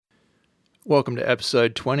Welcome to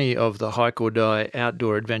episode 20 of the Hike or Die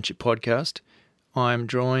Outdoor Adventure Podcast. I'm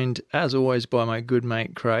joined, as always, by my good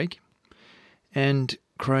mate, Craig. And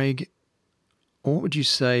Craig, what would you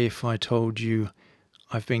say if I told you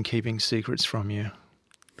I've been keeping secrets from you?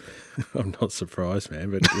 I'm not surprised, man,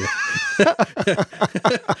 but yeah.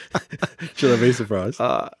 Should I be surprised?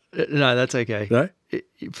 No, that's okay. No?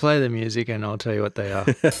 You play the music and I'll tell you what they are.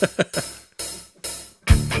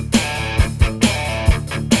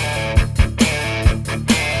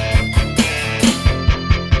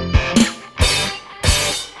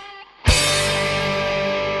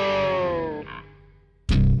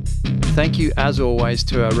 Thank you, as always,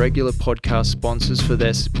 to our regular podcast sponsors for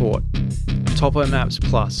their support. Topo Maps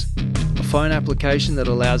Plus, a phone application that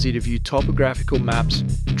allows you to view topographical maps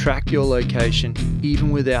and track your location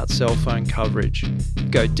even without cell phone coverage.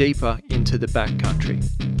 Go deeper into the backcountry.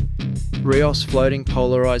 Rios floating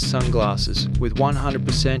polarized sunglasses with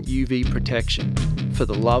 100% UV protection for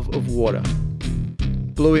the love of water.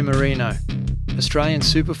 Bluey Merino, Australian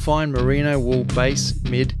superfine merino wool base,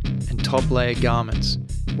 mid and top layer garments.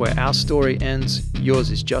 Where our story ends, yours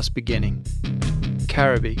is just beginning.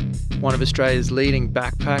 Caribbee, one of Australia's leading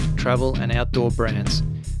backpack, travel and outdoor brands.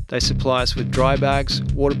 They supply us with dry bags,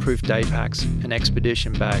 waterproof day packs and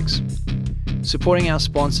expedition bags. Supporting our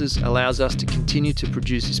sponsors allows us to continue to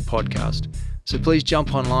produce this podcast, so please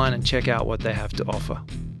jump online and check out what they have to offer.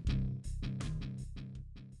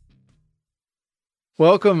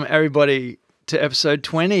 Welcome everybody to episode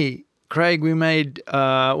 20. Craig, we made,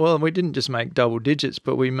 we didn't just make double digits,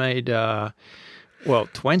 but we made,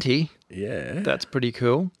 20. Yeah. That's pretty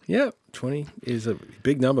cool. Yeah, 20 is a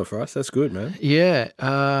big number for us. That's good, man. Yeah.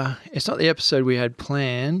 It's not the episode we had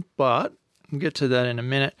planned, but we'll get to that in a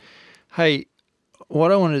minute. Hey,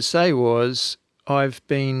 what I wanted to say was I've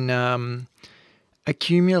been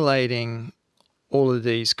accumulating all of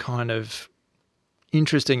these kind of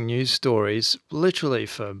interesting news stories literally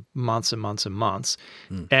for months and months and months.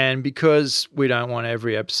 And because we don't want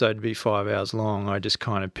every episode to be 5 hours long, I just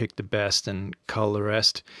kind of pick the best and cull the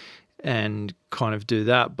rest and kind of do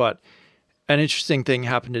that. But an interesting thing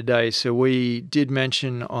happened today. So we did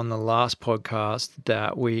mention on the last podcast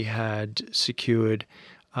that we had secured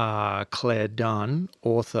Claire Dunn,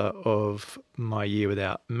 author of My Year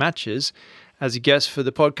Without Matches, as a guest for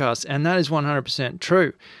the podcast. And that is 100%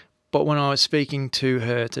 true. But when I was speaking to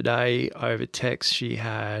her today over text, she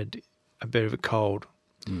had a bit of a cold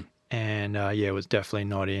and, was definitely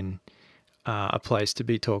not in a place to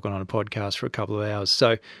be talking on a podcast for a couple of hours.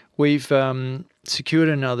 So we've secured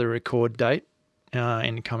another record date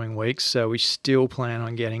in the coming weeks, so we still plan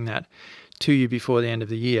on getting that to you before the end of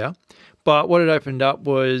the year. But what it opened up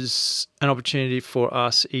was an opportunity for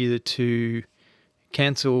us either to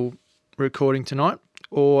cancel recording tonight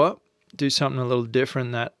or do something a little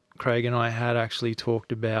different that Craig and I had actually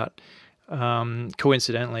talked about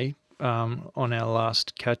coincidentally on our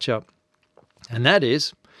last catch-up. And that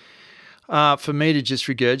is for me to just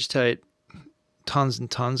regurgitate tons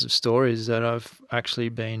and tons of stories that I've actually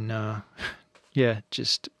been,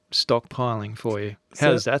 just stockpiling for you.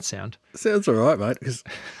 How does that sound? Sounds all right, mate, because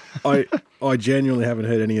I genuinely haven't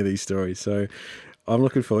heard any of these stories. So I'm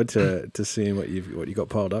looking forward to seeing what you got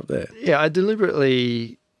piled up there. Yeah, I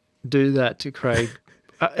deliberately do that to Craig.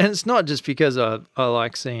 And it's not just because I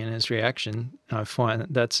like seeing his reaction. I find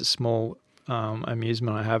that's a small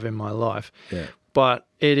amusement I have in my life. Yeah. But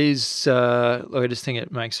it is, I just think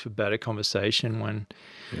it makes for better conversation when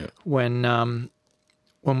we're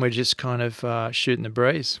just kind of shooting the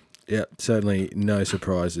breeze. Yeah, certainly no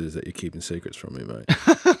surprises that you're keeping secrets from me, mate.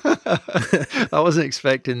 I wasn't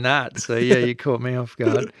expecting that. So, yeah, you caught me off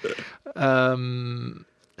guard.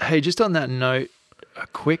 Hey, just on that note, a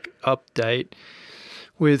quick update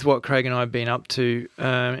with what Craig and I have been up to.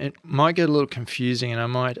 It might get a little confusing and I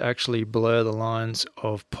might actually blur the lines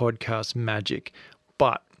of podcast magic.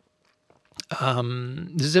 But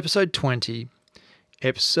this is episode 20.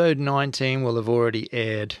 Episode 19 will have already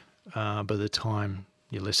aired by the time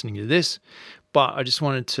you're listening to this. But I just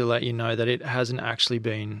wanted to let you know that it hasn't actually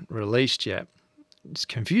been released yet. It's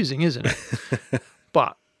confusing, isn't it?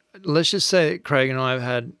 But let's just say that Craig and I have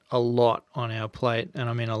had a lot on our plate, and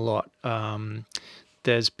I mean a lot.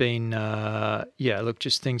 There's been,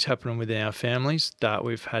 just things happening within our families that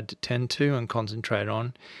we've had to tend to and concentrate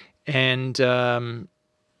on. And,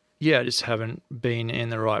 I just haven't been in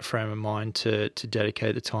the right frame of mind to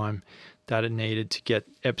dedicate the time that it needed to get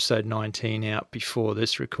episode 19 out before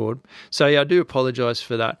this record. So, I do apologize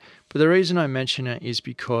for that. But the reason I mention it is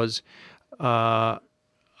because I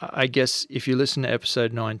guess if you listen to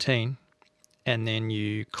episode 19 and then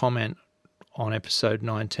you comment on episode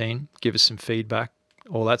 19, give us some feedback,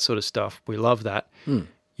 all that sort of stuff. We love that. You're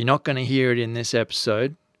not going to hear it in this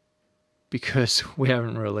episode because we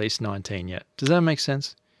haven't released 19 yet. Does that make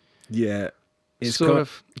sense? Yeah. It's a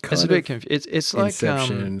bit confusing. It's like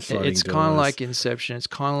Inception, it's kind of like Inception. It's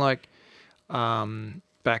kind of like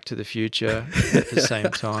Back to the Future at the same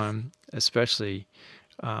time, especially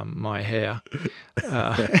my hair.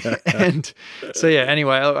 And so, yeah,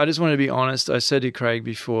 anyway, I just want to be honest. I said to Craig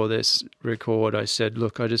before this record, I said,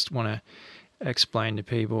 look, I just want to explain to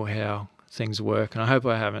people how things work. And I hope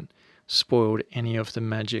I haven't spoiled any of the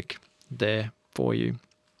magic there for you.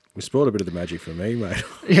 We spoiled a bit of the magic for me, mate.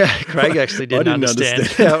 Yeah, Craig actually didn't understand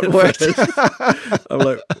how it worked. I'm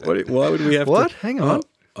like, why would we have to... What? Hang on.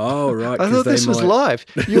 Oh, right. I thought this was live.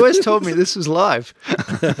 You always told me this was live.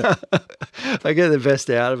 I get the best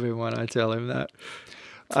out of him when I tell him that.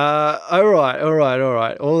 All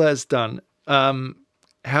right. All that's done. How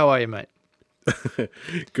are you, mate?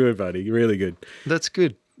 Good, buddy. Really good. That's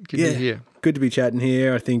good. Good to hear. Good to be chatting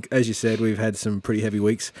here. I think, as you said, we've had some pretty heavy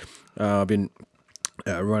weeks. I've been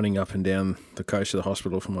running up and down the coast of the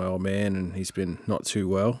hospital for my old man, and he's been not too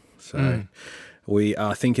well. So we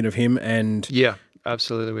are thinking of him. And yeah,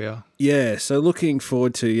 absolutely we are. Yeah, so looking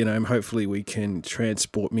forward to, hopefully we can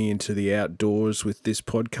transport me into the outdoors with this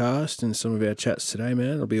podcast and some of our chats today,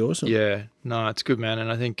 man. It'll be awesome. Yeah, no, it's good, man.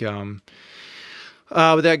 And I think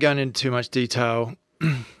without going into too much detail,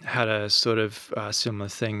 had a sort of similar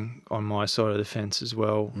thing on my side of the fence as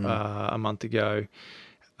well a month ago.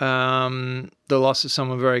 The loss of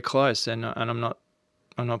someone very close, and I'm not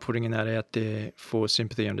putting that out there for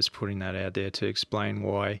sympathy. I'm just putting that out there to explain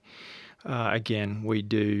why. Again, we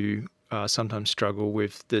do sometimes struggle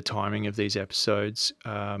with the timing of these episodes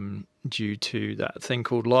due to that thing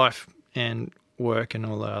called life and work and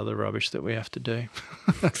all the other rubbish that we have to do.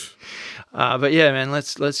 But yeah, man,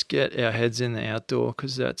 let's get our heads in the outdoor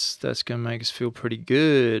because that's going to make us feel pretty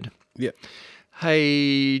good. Yeah.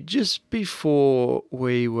 Hey, just before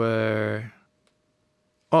we were...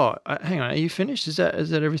 Oh, hang on. Are you finished? Is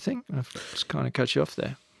that everything? I've just kind of cut you off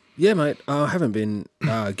there. Yeah, mate. I haven't been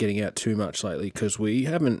getting out too much lately because it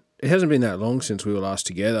hasn't been that long since we were last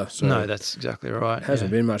together. So no, that's exactly right. It hasn't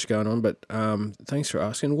been much going on, but thanks for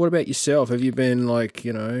asking. What about yourself? Have you been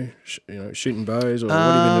shooting bows or what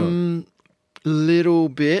have you been doing? Little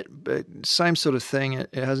bit, but same sort of thing.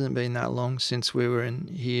 It hasn't been that long since we were in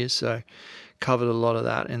here, so covered a lot of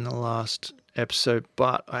that in the last episode,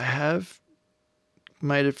 but I have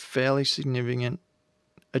made a fairly significant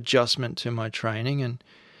adjustment to my training, and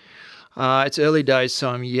it's early days,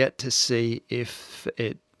 so I'm yet to see if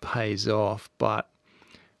it pays off, but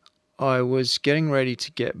I was getting ready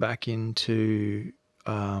to get back into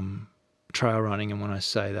trail running, and when I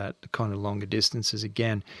say that, the kind of longer distances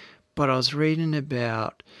again, but I was reading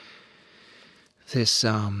about this,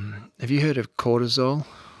 have you heard of cortisol?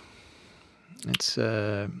 It's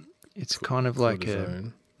kind of like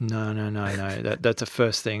cortisone. No. That's the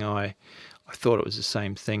first thing I thought it was the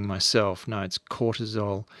same thing myself. No, it's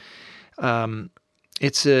cortisol.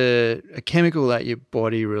 It's a chemical that your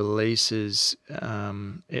body releases.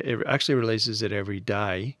 It actually releases it every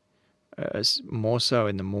day, more so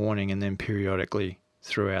in the morning and then periodically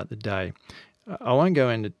throughout the day. I won't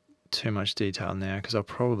go into too much detail now because I'll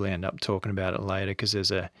probably end up talking about it later because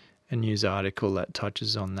there's a news article that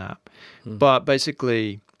touches on that. But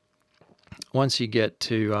basically, once you get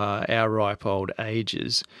to our ripe old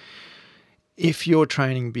ages, if you're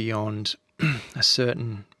training beyond a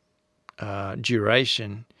certain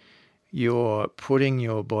duration, you're putting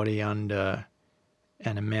your body under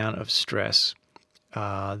an amount of stress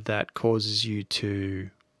that causes you to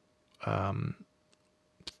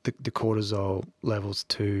the cortisol levels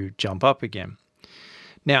to jump up again.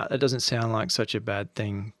 Now, that doesn't sound like such a bad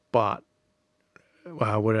thing, but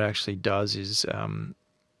what it actually does is now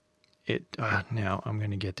I'm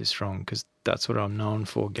going to get this wrong because that's what I'm known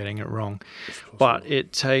for, getting it wrong. But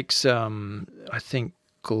it takes, I think,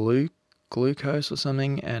 glucose or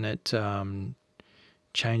something, and it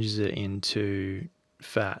changes it into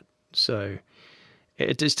fat. So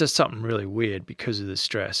it just does something really weird because of the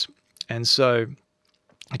stress. And so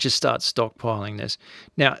it just starts stockpiling this.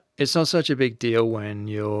 Now, it's not such a big deal when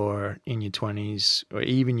you're in your 20s or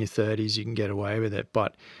even your 30s, you can get away with it.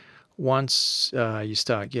 But once you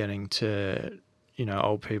start getting to,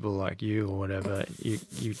 old people like you or whatever, you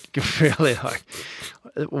really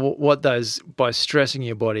by stressing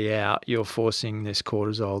your body out, you're forcing this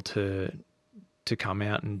cortisol to come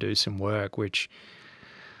out and do some work, which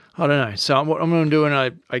I don't know. So what I'm going to do,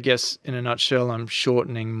 and I guess in a nutshell, I'm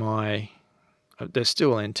shortening they're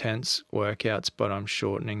still intense workouts, but I'm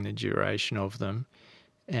shortening the duration of them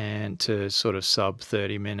and to sort of sub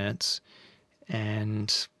 30 minutes.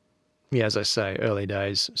 And yeah, as I say, early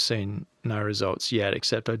days, seen no results yet,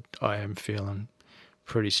 except I am feeling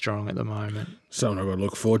pretty strong at the moment. Something I've got to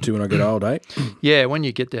look forward to when I get old, eh? Yeah, when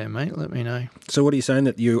you get there, mate, let me know. So what are you saying,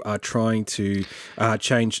 that you are trying to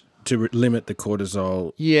change to limit the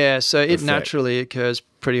cortisol? Yeah, so it effect? Naturally occurs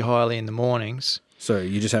pretty highly in the mornings. So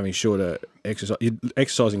you're just having shorter exercise, you're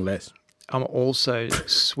exercising less. I'm also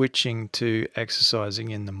switching to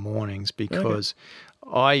exercising in the mornings because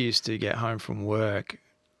I used to get home from work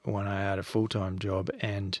when I had a full-time job,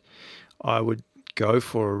 and I would go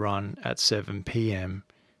for a run at 7 p.m.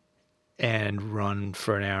 and run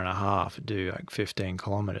for an hour and a half, do like 15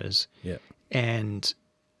 kilometers. Yeah. And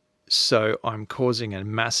so I'm causing a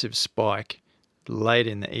massive spike late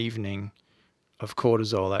in the evening of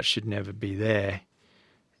cortisol that should never be there.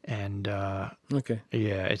 And yeah,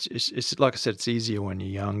 it's like I said, it's easier when you're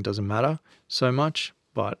young. Doesn't matter so much.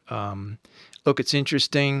 But look, it's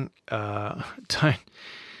interesting. Don't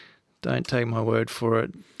take my word for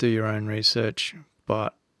it. Do your own research.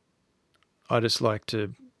 But I just like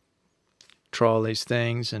to try all these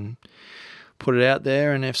things and put it out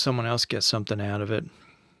there. And if someone else gets something out of it,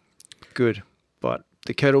 good. But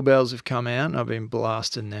the kettlebells have come out and I've been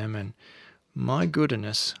blasting them, and my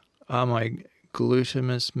goodness, are my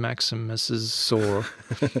glutamus maximuses sore.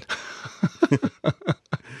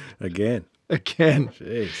 Again.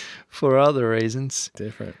 Jeez. For other reasons.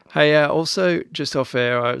 Different. Hey, also just off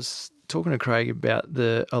air, I was talking to Craig about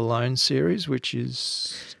the Alone series, which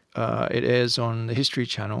is it airs on the History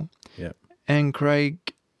Channel. Yeah. And Craig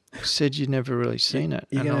said you'd never really seen it,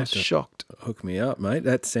 and I was shocked. Hook me up, mate.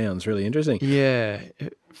 That sounds really interesting. Yeah.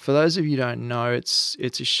 For those of you who don't know, it's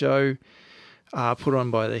a show put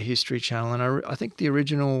on by the History Channel, and I think the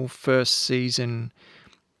original first season,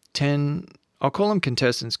 10, I'll call them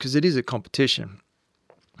contestants because it is a competition.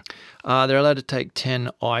 They're allowed to take 10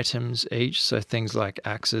 items each, so things like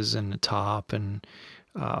axes and a tarp and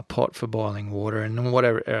pot for boiling water and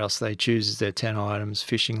whatever else they choose is their 10 items,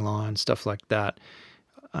 fishing line, stuff like that.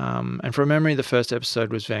 And from memory, the first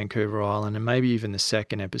episode was Vancouver Island, and maybe even the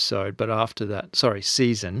second episode,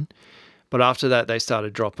 season. But after that, they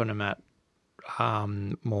started dropping them at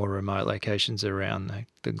more remote locations around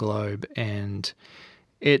the globe, and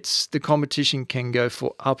the competition can go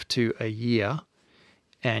for up to a year,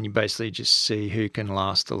 and you basically just see who can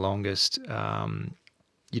last the longest.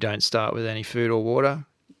 You don't start with any food or water,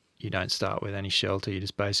 you don't start with any shelter, you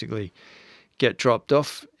just basically get dropped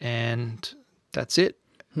off, and that's it.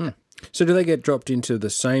 So do they get dropped into the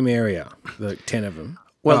same area, the 10 of them?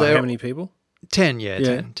 Well, how many people? 10,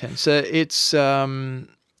 yeah. 10. So it's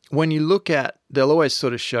when you look at, they'll always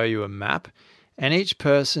sort of show you a map, and each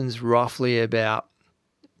person's roughly about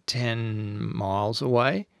 10 miles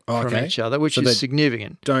away from each other, which is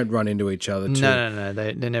significant. Don't run into each other too. No,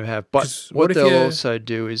 they never have. But what they'll also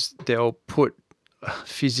do is they'll put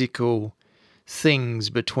physical things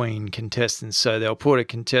between contestants. So they'll put a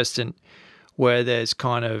contestant where there's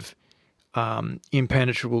kind of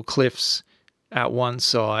impenetrable cliffs at one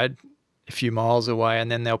side, a few miles away,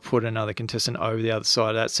 and then they'll put another contestant over the other side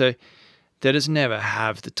of that. So they just never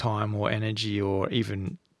have the time or energy or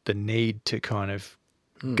even the need to kind of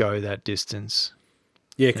go that distance.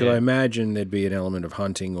 Yeah, because I imagine there'd be an element of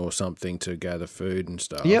hunting or something to gather food and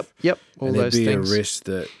stuff. Yep, all and those things. There'd be a risk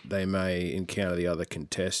that they may encounter the other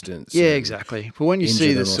contestants. Yeah, exactly. But when you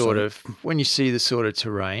see the sort of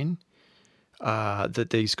terrain that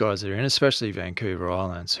these guys are in, especially Vancouver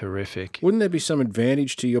Island's horrific. Wouldn't there be some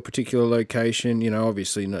advantage to your particular location? You know,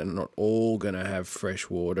 obviously not all going to have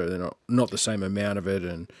fresh water. They're not the same amount of it.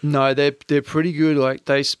 And no, they're pretty good. Like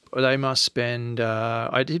they must spend.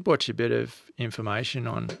 I did watch a bit of information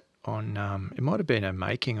on it might have been a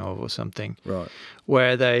making of or something, right?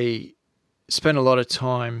 Where they spend a lot of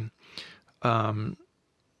time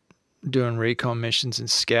doing recon missions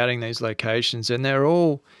and scouting these locations, and they're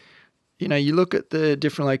all. You know, you look at the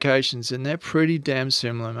different locations and they're pretty damn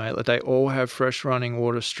similar, mate. Like they all have fresh running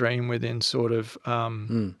water stream within sort of,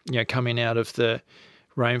 coming out of the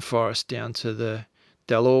rainforest down to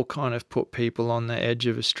they'll all kind of put people on the edge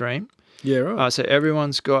of a stream. Yeah, right. So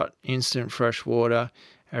everyone's got instant fresh water.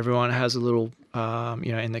 Everyone has a little,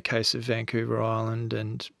 in the case of Vancouver Island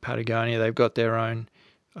and Patagonia, they've got their own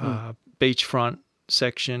beachfront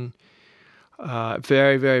section.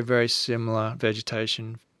 Very, very, very similar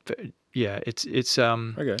vegetation. Yeah, it's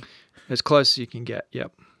okay. As close as you can get.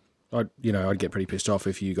 Yep. I'd get pretty pissed off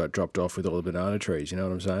if you got dropped off with all the banana trees. You know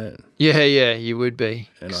what I'm saying? Yeah, you would be.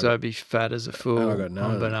 Because I'd be fat as a fool on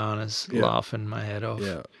bananas, laughing my head off.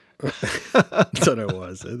 Yeah. Don't know why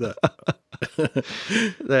I said that.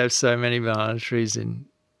 They have so many banana trees in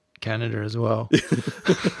Canada as well.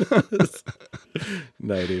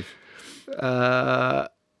 Native. All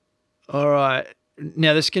right.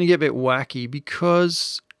 Now, this is going to get a bit wacky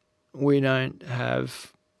because we don't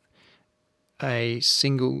have a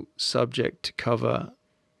single subject to cover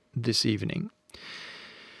this evening.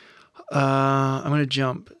 I'm going to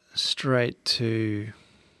jump straight to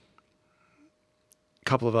a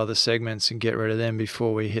couple of other segments and get rid of them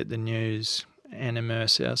before we hit the news and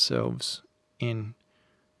immerse ourselves in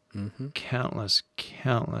countless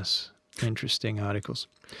interesting articles.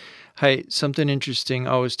 Hey, something interesting.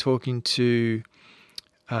 I was talking to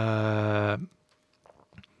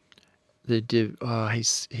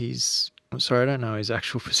he's I'm sorry, I don't know his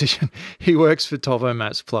actual position. He works for Topo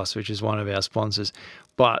Maps Plus, which is one of our sponsors.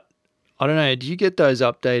 But I don't know, do you get those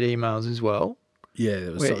update emails as well? Yeah,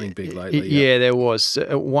 there was something big lately. Yeah, there was.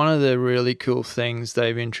 One of the really cool things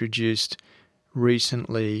they've introduced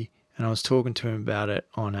recently, and I was talking to him about it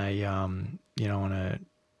on a on a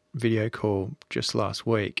video call just last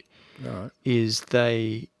week. All right. Is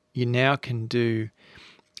you now can do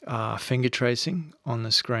finger tracing on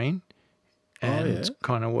the screen and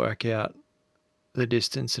kind of work out the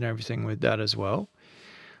distance and everything with that as well.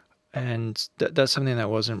 And that's something that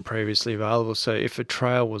wasn't previously available. So if a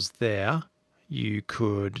trail was there, you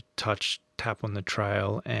could tap on the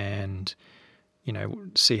trail and,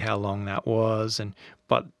 see how long that was.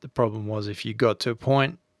 But the problem was if you got to a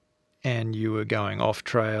point and you were going off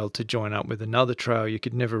trail to join up with another trail, you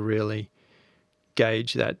could never really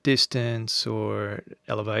gauge that distance or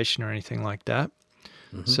elevation or anything like that.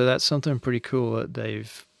 Mm-hmm. So that's something pretty cool that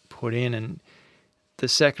they've put in. And the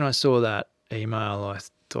second I saw that email, I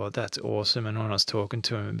thought that's awesome. And when I was talking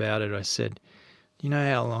to him about it, I said, you know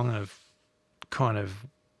how long I've kind of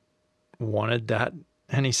wanted that?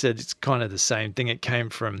 And he said it's kind of the same thing. It came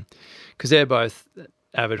from, because they're both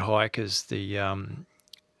avid hikers, the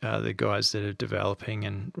guys that are developing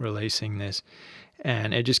and releasing this.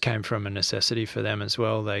 And it just came from a necessity for them as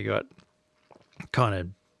well. They got kind of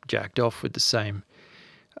jacked off with the same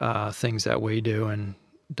things that we do, and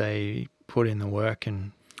they put in the work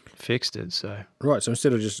and fixed it. So right, so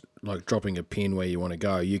instead of just like dropping a pin where you want to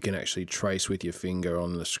go, you can actually trace with your finger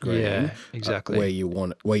on the screen. Yeah, exactly. Where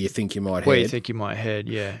you think you might head. Where you think you might head,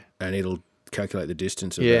 yeah. And it'll calculate the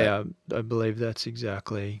distance of that. Yeah, I believe that's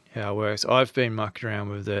exactly how it works. I've been mucking around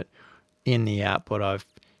with it in the app, but I've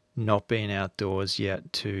not been outdoors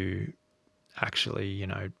yet to actually,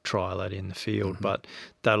 trial it in the field. Mm-hmm. But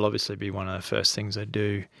that'll obviously be one of the first things I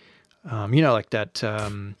do. Like that.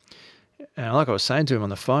 And like I was saying to him on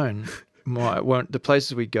the phone, the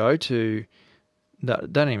places we go to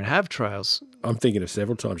that don't even have trails. I'm thinking of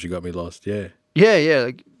several times you got me lost. Yeah. Yeah.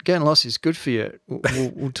 Like, getting lost is good for you.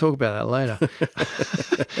 We'll talk about that later.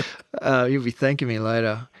 You'll be thanking me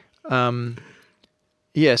later. So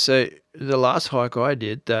the last hike I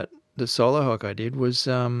did, the solo hike I did was,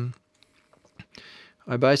 there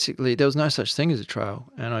was no such thing as a trail,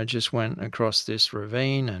 and I just went across this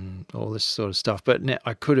ravine and all this sort of stuff. But now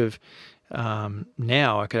I could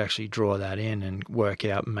actually draw that in and work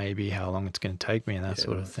out maybe how long it's going to take me and that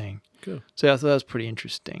sort of thing. Cool. So I thought that was pretty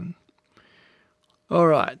interesting. All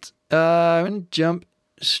right. I'm going to jump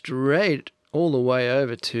straight all the way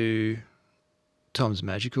over to Tom's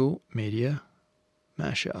Magical Media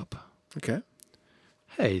Mashup. Okay.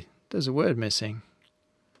 Hey, there's a word missing.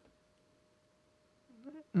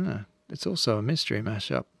 It's also a mystery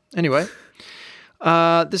mashup. Anyway,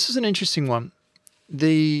 this is an interesting one.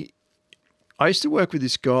 I used to work with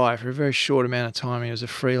this guy for a very short amount of time. He was a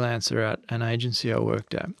freelancer at an agency I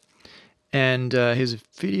worked at. And he was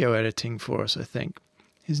video editing for us, I think.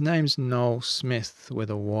 His name's Noel Smith with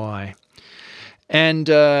a Y. And,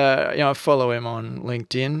 I follow him on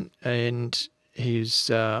LinkedIn, and he's,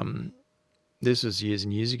 this was years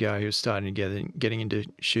and years ago. He was starting to getting into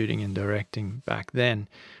shooting and directing back then.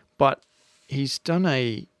 But he's done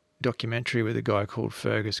a documentary with a guy called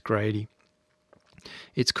Fergus Grady.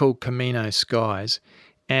 It's called Camino Skies,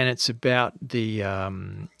 and it's about the,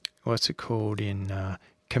 what's it called in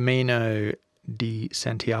Camino de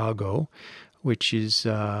Santiago, which is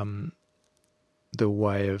the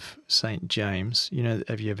way of St. James.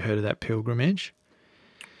 Have you ever heard of that pilgrimage?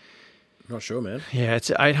 Not sure, man. Yeah,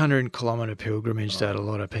 it's an 800-kilometre pilgrimage that a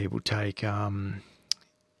lot of people take.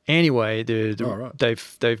 Anyway,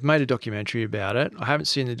 they've made a documentary about it. I haven't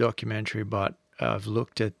seen the documentary, but I've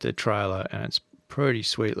looked at the trailer, and it's a pretty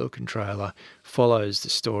sweet-looking trailer. Follows the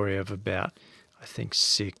story of about, I think,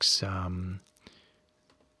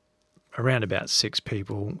 around about six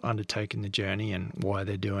people undertaking the journey and why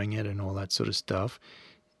they're doing it and all that sort of stuff.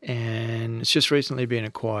 And it's just recently been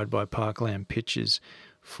acquired by Parkland Pictures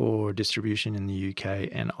for distribution in the UK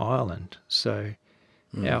and Ireland. So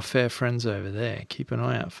our fair friends over there, keep an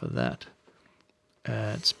eye out for that.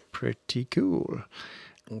 It's pretty cool.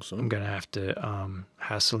 Awesome. I'm going to have to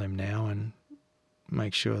hassle him now and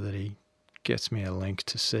make sure that he gets me a link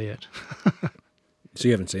to see it. So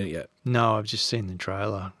you haven't seen it yet? No, I've just seen the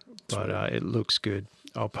trailer, but Sweet. it looks good.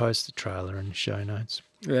 I'll post the trailer in the show notes.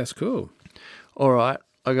 Yeah, that's cool. All right,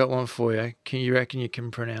 I got one for you. You reckon you can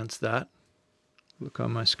pronounce that? Look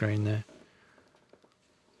on my screen there.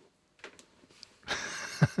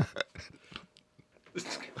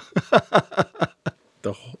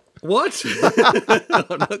 What?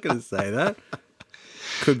 I'm not going to say that.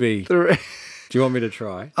 Could be. Do you want me to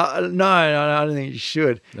try? No, I don't think you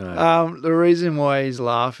should. No. The reason why he's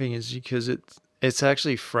laughing is because it's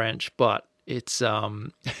actually French, but it's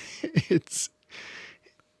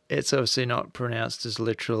it's obviously not pronounced as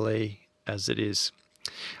literally as it is.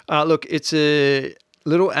 Look, it's a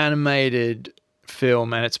little animated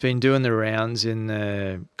film, and it's been doing the rounds in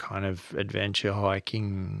the kind of adventure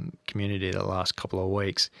hiking community the last couple of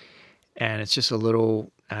weeks. And it's just a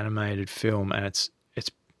little animated film, and it's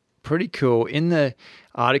pretty cool. In the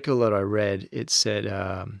article that I read, it said,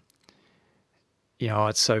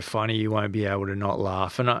 it's so funny you won't be able to not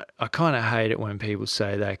laugh. And I kind of hate it when people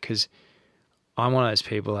say that, because I'm one of those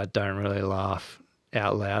people that don't really laugh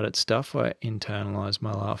out loud at stuff. I internalize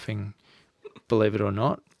my laughing, believe it or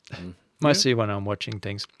not, mostly when I'm watching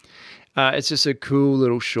things. It's just a cool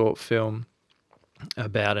little short film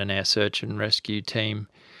about an air search and rescue team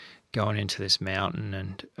going into this mountain,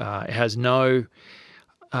 and it has no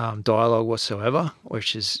dialogue whatsoever,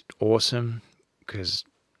 which is awesome because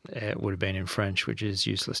it would have been in French, which is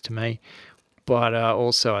useless to me. But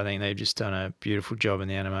also I think they've just done a beautiful job in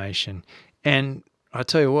the animation. And I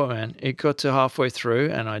tell you what, man, it got to halfway through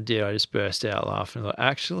and I just burst out laughing. Like,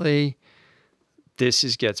 actually, this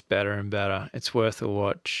gets better and better. It's worth a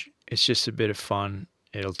watch. It's just a bit of fun.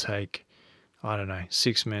 It'll take,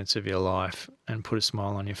 6 minutes of your life and put a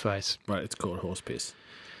smile on your face. Right, it's called Horse Piss.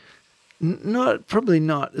 Probably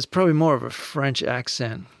not. It's probably more of a French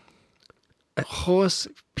accent. Horse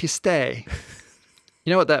piste. You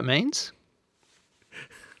know what that means?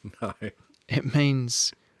 No. It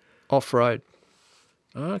means off-road.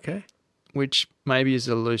 Oh, okay. Which maybe is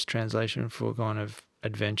a loose translation for kind of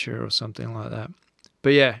adventure or something like that.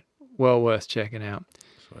 But yeah, well worth checking out.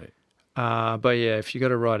 Sweet. But yeah, if you got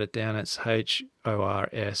to write it down, it's HORSPISTE.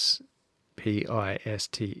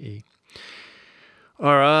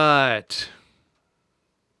 All right.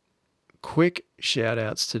 Quick shout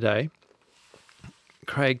outs today.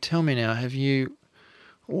 Craig, tell me now, have you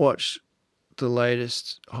watched the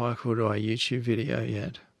latest Hike or Die YouTube video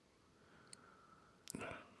yet?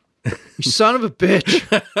 You son of a bitch.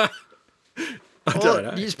 I don't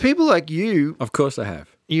know. It's people like you. Of course I have.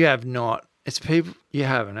 You have not. It's people. You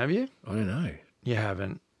haven't, have you? I don't know. You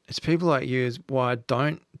haven't. It's people like you is why I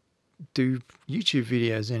don't do YouTube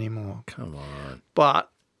videos anymore. Come on.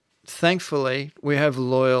 But thankfully, we have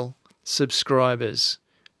loyal subscribers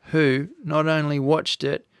who not only watched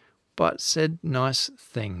it, but said nice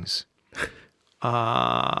things.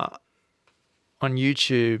 On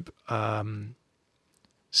YouTube,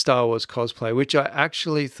 Star Wars cosplay, which I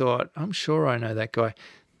actually thought, I'm sure I know that guy.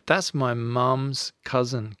 That's my mum's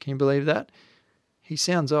cousin. Can you believe that? He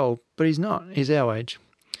sounds old, but he's not. He's our age.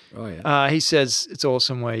 Oh, yeah. He says it's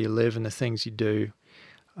awesome where you live and the things you do.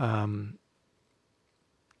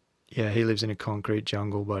 Yeah, he lives in a concrete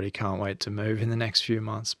jungle, but he can't wait to move in the next few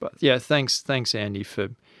months. But yeah, thanks Andy for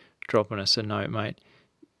dropping us a note, mate.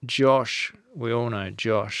 Josh, we all know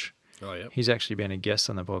Josh. Oh, yeah. He's actually been a guest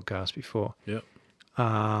on the podcast before. Yep.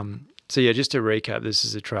 So yeah, just to recap, this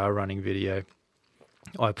is a trail running video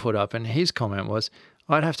I put up, and his comment was,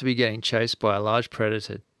 I'd have to be getting chased by a large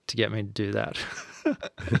predator to get me to do that.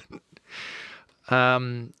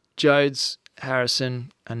 Jodes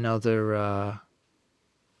Harrison, another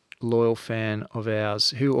loyal fan of ours,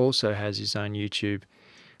 who also has his own YouTube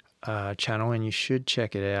channel, and you should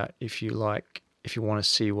check it out if you want to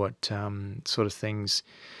see what sort of things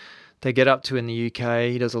they get up to in the UK.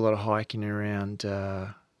 He does a lot of hiking around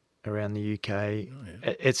the UK. Oh,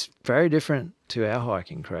 yeah. It's very different to our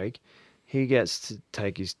hiking, Craig. He gets to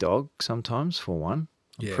take his dog sometimes, for one.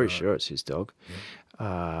 I'm pretty sure it's his dog.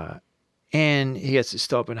 Yeah. And he gets to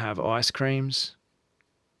stop and have ice creams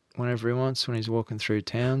whenever he wants when he's walking through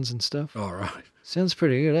towns and stuff. All right. Sounds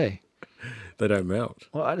pretty good, eh? They don't melt.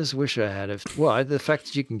 Well, I just wish I had. The fact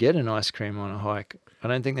that you can get an ice cream on a hike. I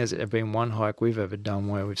don't think there's been one hike we've ever done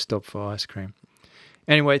where we've stopped for ice cream.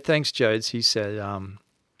 Anyway, thanks, Jodes. He said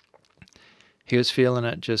he was feeling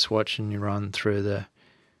it just watching you run through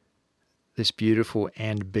this beautiful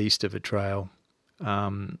and beast of a trail.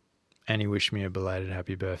 And he wished me a belated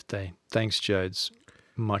happy birthday. Thanks, Jodes.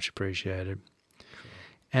 Much appreciated.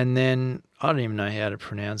 And then, I don't even know how to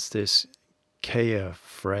pronounce this, Kia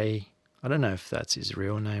Frey. I don't know if that's his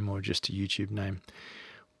real name or just a YouTube name.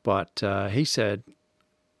 But he said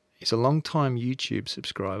he's a long-time YouTube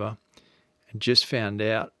subscriber and just found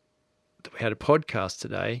out that we had a podcast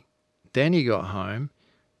today. Then he got home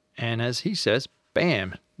and, as he says,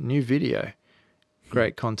 bam, new video.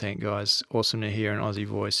 Great content, guys. Awesome to hear an Aussie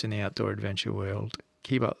voice in the outdoor adventure world.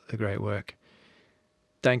 Keep up the great work.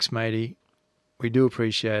 Thanks, matey. We do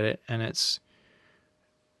appreciate it. And it's,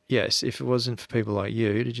 yes, if it wasn't for people like you,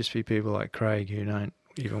 it'd just be people like Craig who don't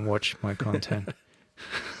even watch my content.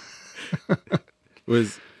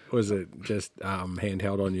 Was it just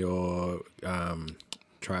handheld on your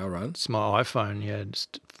trail runs? It's my iPhone, yeah,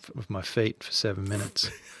 just with my feet for 7 minutes.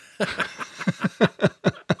 It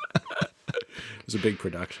was a big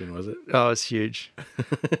production, was it? Oh, it's huge.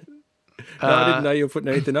 No, I didn't know you were putting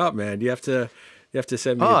anything up, man. You have to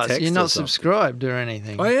send me a text. So you're or not something. subscribed or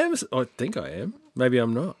anything? I am. I think I am. Maybe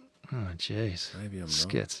I'm not. Oh, jeez. Maybe I'm This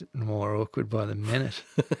not. gets more awkward by the minute.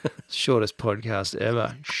 Shortest podcast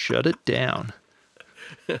ever. Shut it down.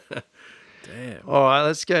 Damn. All right,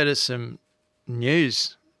 let's go to some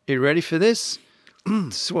news. You ready for this?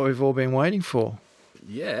 This is what we've all been waiting for.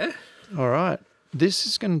 Yeah. All right. This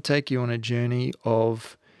is going to take you on a journey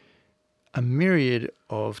of a myriad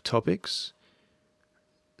of topics.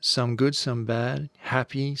 Some good, some bad,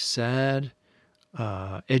 happy, sad,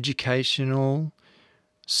 educational,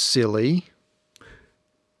 silly.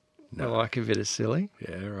 No. I like a bit of silly.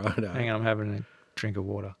 Yeah, right. Hang on, I'm having a drink of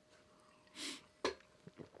water.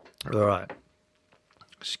 All right.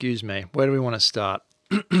 Excuse me. Where do we want to start?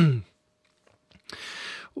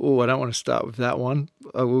 Oh, I don't want to start with that one.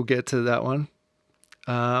 I will get to that one.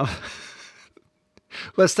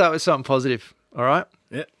 Let's start with something positive. All right?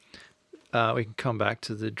 Yeah. We can come back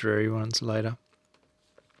to the dreary ones later.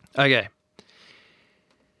 Okay.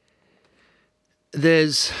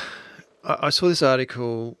 I saw this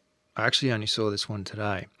article. I actually only saw this one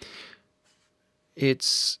today.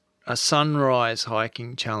 It's a sunrise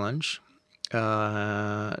hiking challenge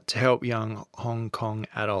to help young Hong Kong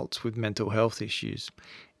adults with mental health issues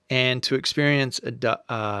and to experience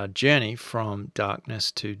a journey from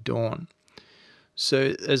darkness to dawn.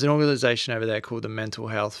 So there's an organization over there called the Mental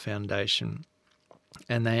Health Foundation,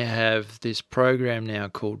 and they have this program now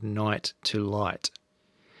called Night to Light.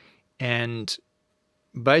 And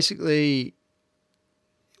basically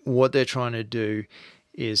what they're trying to do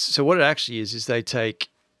is, so what it actually is they take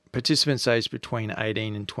participants aged between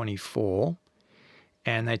 18 and 24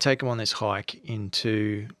 and they take them on this hike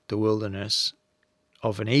into the wilderness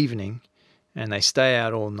of an evening, and they stay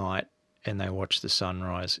out all night and they watch the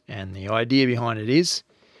sunrise. And the idea behind it is,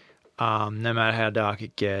 no matter how dark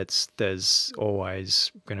it gets, there's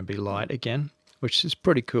always going to be light again, which is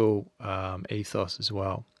pretty cool ethos as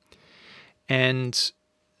well. And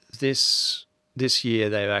this year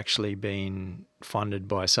they've actually been funded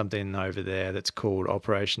by something over there that's called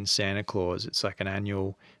Operation Santa Claus. It's like an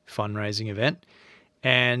annual fundraising event.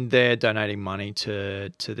 And they're donating money to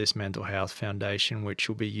this mental health foundation, which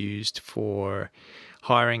will be used for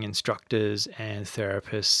hiring instructors and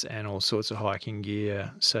therapists and all sorts of hiking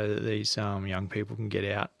gear so that these young people can get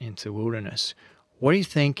out into the wilderness. What do you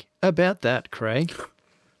think about that, Craig?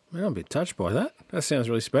 Man, I'm a bit touched by that. That sounds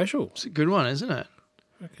really special. It's a good one, isn't it?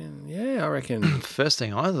 I reckon. First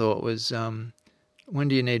thing I thought was, when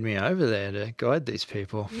do you need me over there to guide these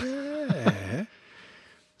people? Yeah.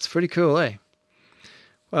 It's pretty cool, eh?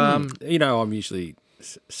 I'm usually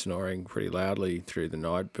snoring pretty loudly through the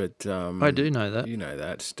night, but I do know that. You know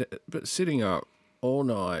that. But sitting up all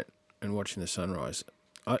night and watching the sunrise,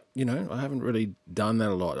 I haven't really done that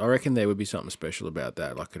a lot. I reckon there would be something special about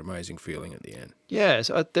that, like an amazing feeling at the end. Yeah,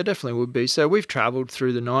 so there definitely would be. So we've travelled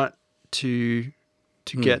through the night to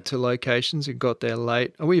get to locations and got there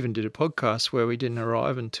late. And we even did a podcast where we didn't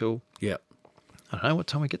arrive until, I don't know what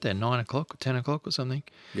time we get there, 9 o'clock or 10 o'clock or something.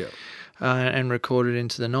 Yeah. And recorded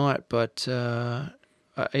into the night. But so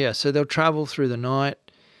they'll travel through the night,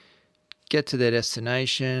 get to their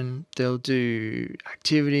destination. They'll do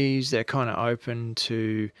activities. They're kind of open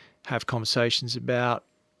to have conversations about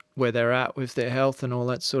where they're at with their health and all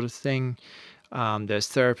that sort of thing. There's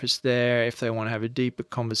therapists there if they want to have a deeper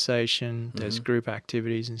conversation. There's group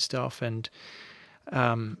activities and stuff. And,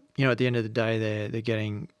 at the end of the day, they're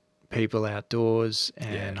getting people outdoors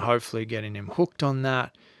and hopefully getting them hooked on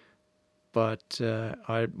that. But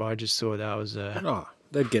I just thought that was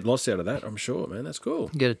they'd get lost out of that, I'm sure, man. That's cool.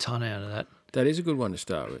 Get a ton out of that. That is a good one to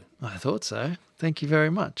start with. I thought so. Thank you very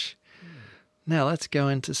much. Now let's go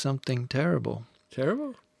into something terrible.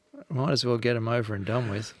 Terrible? Might as well get them over and done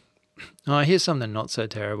with. Oh, here's something not so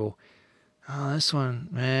terrible. Oh, this one,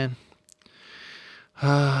 man.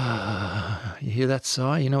 You hear that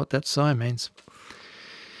sigh? You know what that sigh means.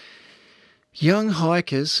 Young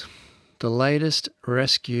hikers, the latest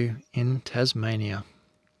rescue in Tasmania.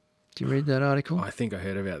 Did you read that article? I think I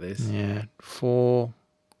heard about this. Yeah, 4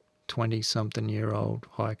 20-something-year-old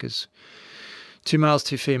hikers. 2 males,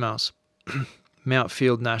 2 females. Mount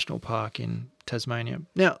Field National Park in Tasmania.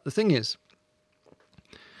 Now, the thing is,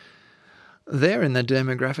 they're in the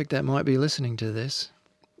demographic that might be listening to this,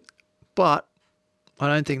 but I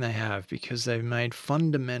don't think they have, because they've made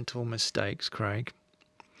fundamental mistakes, Craig.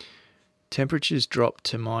 Temperatures dropped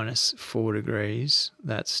to -4 degrees.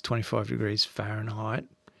 That's 25 degrees Fahrenheit.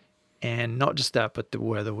 And not just that, but the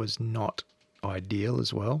weather was not ideal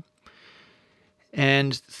as well.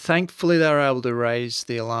 And thankfully, they were able to raise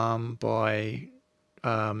the alarm by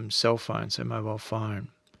cell phone, so mobile phone,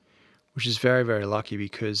 which is very, very lucky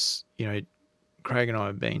because, you know, Craig and I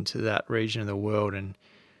have been to that region of the world and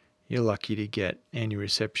you're lucky to get any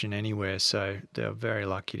reception anywhere. So they're very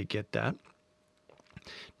lucky to get that.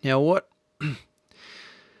 Now, what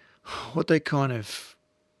they kind of...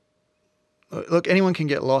 Look, anyone can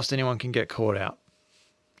get lost. Anyone can get caught out.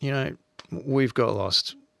 You know, we've got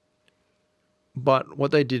lost. But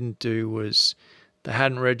what they didn't do was they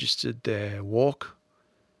hadn't registered their walk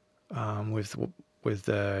with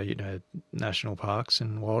National Parks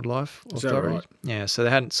and Wildlife Authority. Is that right? Yeah, so they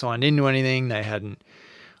hadn't signed into anything. They hadn't,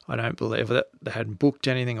 I don't believe that, they hadn't booked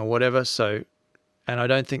anything or whatever. So, and I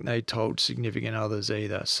don't think they told significant others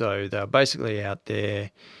either. So they were basically out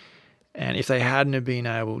there. And if they hadn't have been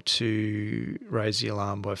able to raise the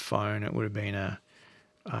alarm by phone, it would have been a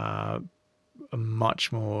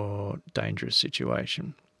much more dangerous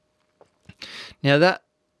situation. Now that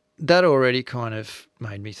already kind of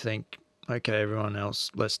made me think, okay, everyone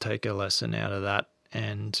else, let's take a lesson out of that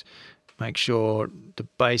and make sure the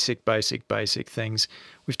basic things.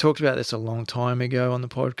 We've talked about this a long time ago on the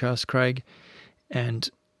podcast, Craig, and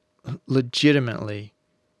legitimately,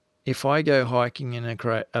 if I go hiking in a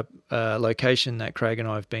location that Craig and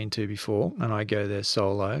I have been to before, and I go there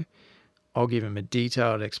solo, I'll give him a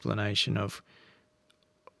detailed explanation of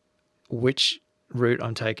which route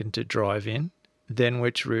I'm taking to drive in, then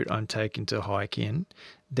which route I'm taking to hike in,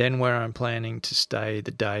 then where I'm planning to stay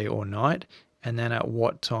the day or night, and then at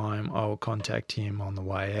what time I will contact him on the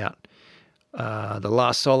way out. The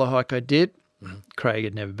last solo hike I did, Craig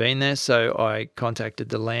had never been there, so I contacted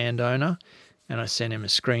the landowner and I sent him a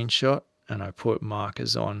screenshot and I put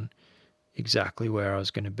markers on exactly where I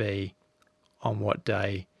was going to be, on what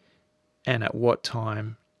day, and at what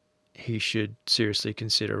time he should seriously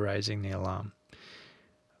consider raising the alarm.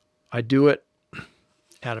 I do it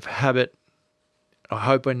out of habit. I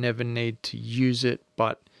hope I never need to use it,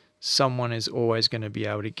 but someone is always going to be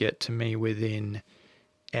able to get to me within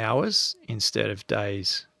hours instead of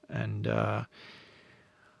days. And I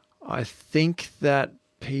think that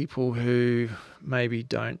people who maybe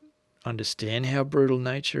don't understand how brutal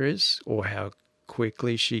nature is or how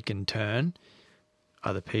quickly she can turn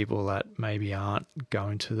are the people that maybe aren't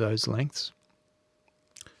going to those lengths.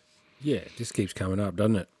 Yeah, it just keeps coming up,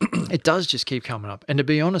 doesn't it? It does just keep coming up. And to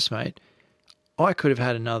be honest, mate, I could have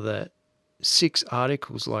had another 6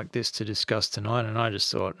 articles like this to discuss tonight, and I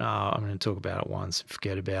just thought, I'm going to talk about it once and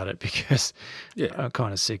forget about it because I'm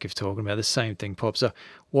kind of sick of talking about it. The same thing pops up.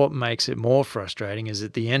 What makes it more frustrating is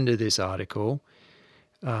at the end of this article,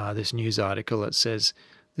 this news article, it says,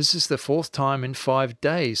 this is the 4th time in 5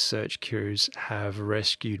 days search crews have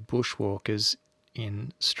rescued bushwalkers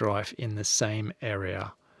in strife in the same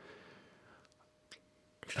area.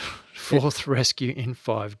 4th rescue in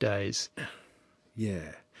 5 days.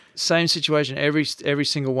 Yeah. Same situation. Every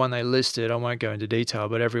single one they listed, I won't go into detail,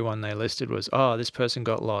 but every one they listed was, this person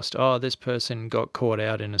got lost. This person got caught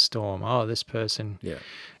out in a storm. This person... Yeah.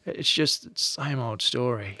 It's just the same old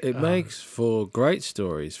story. It makes for great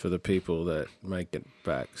stories for the people that make it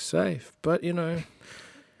back safe. But,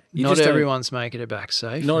 not everyone's making it back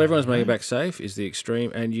safe. Not everyone's making it back safe is the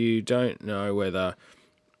extreme. And you don't know whether,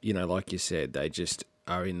 like you said, they just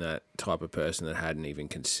are in that type of person that hadn't even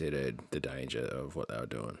considered the danger of what they were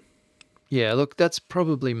doing. Yeah, look, that's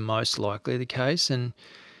probably most likely the case. And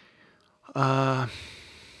I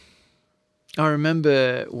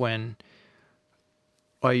remember when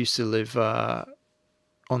I used to live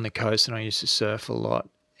on the coast and I used to surf a lot.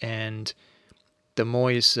 And the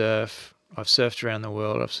more you surf, I've surfed around the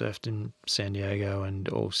world. I've surfed in San Diego and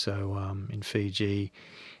also in Fiji.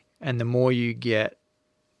 And the more you get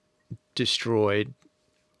destroyed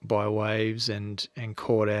by waves and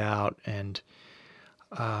caught out and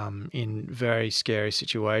in very scary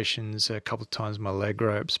situations. A couple of times my leg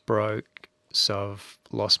ropes broke, so I've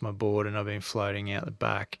lost my board and I've been floating out the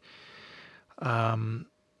back.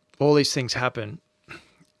 All these things happen,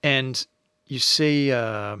 and you see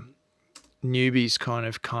newbies kind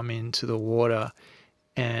of come into the water,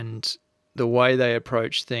 and the way they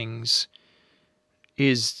approach things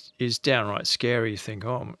is downright scary. You think,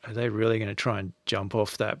 oh, are they really going to try and jump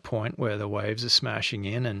off that point where the waves are smashing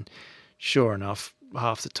in? And sure enough,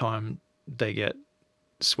 half the time they get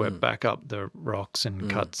swept back up the rocks and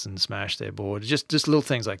cuts and smash their board. Just little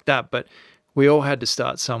things like that. But we all had to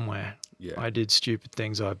start somewhere. Yeah. I did stupid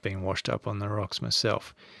things. I've been washed up on the rocks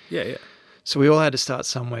myself. Yeah. So we all had to start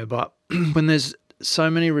somewhere. But when there's so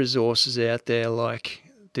many resources out there like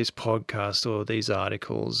this podcast or these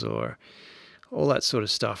articles or all that sort of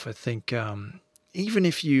stuff, I think even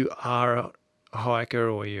if you are a hiker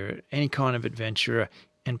or you're any kind of adventurer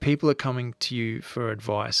and people are coming to you for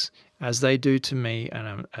advice, as they do to me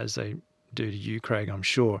and as they do to you, Craig, I'm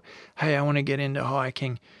sure, hey, I want to get into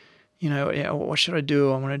hiking. What should I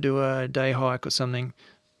do? I want to do a day hike or something.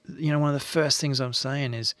 One of the first things I'm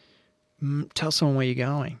saying is tell someone where you're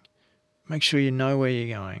going. Make sure you know where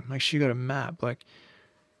you're going. Make sure you got a map.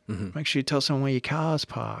 Make sure you tell someone where your car's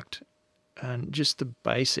parked. And just the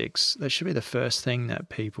basics. That should be the first thing that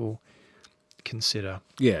people consider.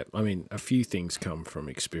 Yeah, I mean, a few things come from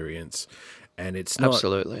experience, and it's not...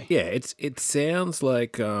 Absolutely. Yeah, it sounds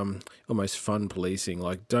like almost fun policing,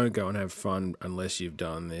 like don't go and have fun unless you've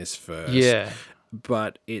done this first. Yeah.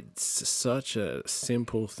 But it's such a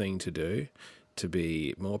simple thing to do, to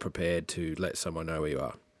be more prepared to let someone know where you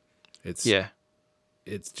are. It's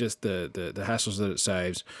just the hassles that it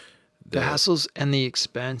saves. The hassles and the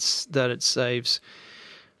expense that it saves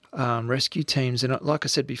rescue teams. And like I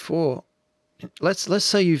said before, let's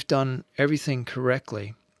say you've done everything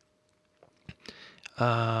correctly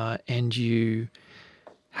and you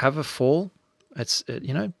have a fall. It's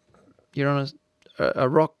you're on a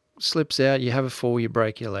rock slips out, you have a fall, you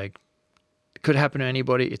break your leg. It could happen to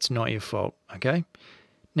anybody. It's not your fault. Okay.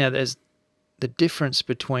 Now there's the difference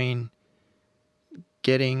between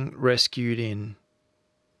getting rescued in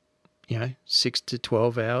 6 to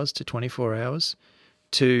 12 hours to 24 hours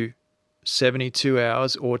to 72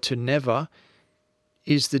 hours or to never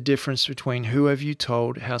is the difference between who have you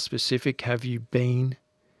told, how specific have you been,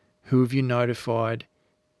 who have you notified,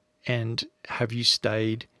 and have you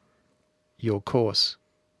stayed your course.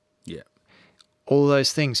 Yeah. All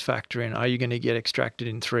those things factor in. Are you going to get extracted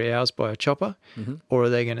in 3 hours by a chopper, or are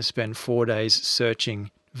they going to spend 4 days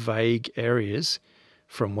searching vague areas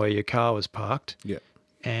from where your car was parked? Yeah.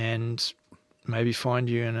 And maybe find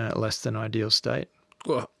you in a less than ideal state.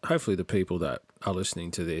 Well, hopefully the people that are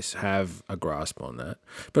listening to this have a grasp on that.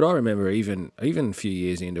 But I remember even a few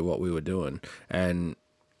years into what we were doing, and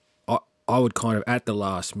I would kind of at the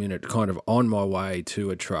last minute, kind of on my way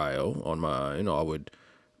to a trail on my own, I would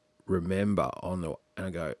remember and I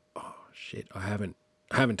go, oh shit, I haven't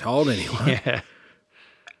told anyone. Yeah.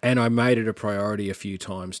 And I made it a priority a few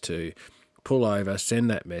times to pull over,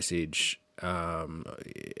 send that message.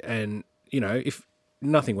 And if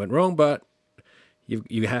nothing went wrong, but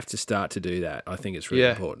you have to start to do that. I think it's really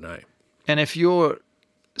important, eh? And if you're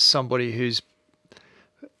somebody who's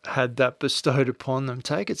had that bestowed upon them,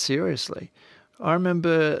 take it seriously. I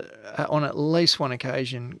remember on at least one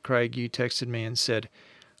occasion, Craig, you texted me and said,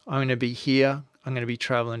 I'm going to be here. I'm going to be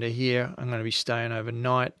traveling to here. I'm going to be staying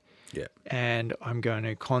overnight. Yeah. And I'm going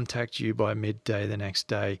to contact you by midday the next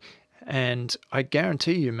day. And I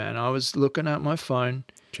guarantee you, man, I was looking at my phone,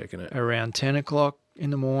 checking it around 10 o'clock in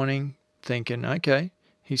the morning, thinking, okay,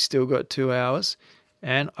 he's still got 2 hours.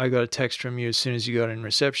 And I got a text from you as soon as you got in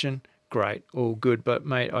reception. Great, all good. But,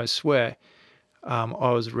 mate, I swear I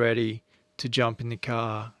was ready to jump in the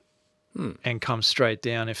car and come straight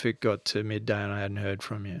down if it got to midday and I hadn't heard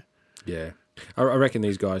from you. Yeah. I reckon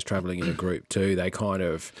these guys travelling in a group too, they kind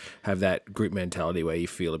of have that group mentality where you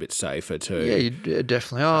feel a bit safer too. Yeah, you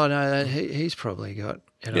definitely. Oh, no, he's probably got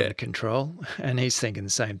it under control, and he's thinking the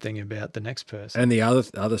same thing about the next person. And the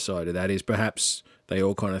other side of that is perhaps they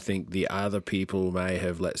all kind of think the other people may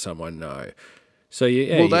have let someone know. So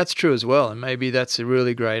that's true as well, and maybe that's a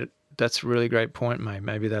really great point, mate.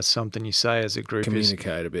 Maybe that's something you say as a group.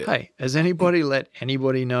 Communicate a bit. Hey, has anybody let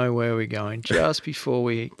anybody know where we're going just before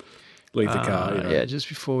we leave the car? Yeah, just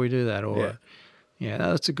before we do that. Or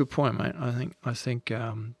that's a good point, mate. I think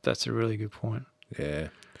that's a really good point. Yeah.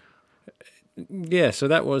 Yeah, so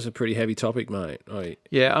that was a pretty heavy topic, mate. I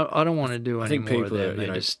don't want to do any more of that. I think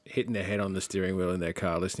people are just hitting their head on the steering wheel in their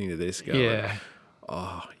car listening to this going,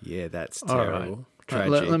 oh, yeah, that's terrible. Right.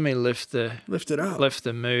 Tragic. Let me lift it up. Lift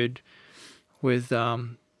the mood. with the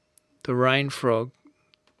rain frog,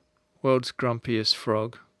 world's grumpiest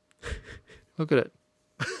frog. Look at it.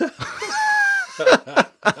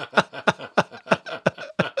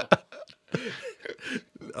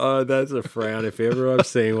 Oh, that's a frown if ever I've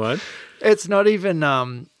seen one. It's not even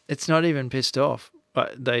pissed off.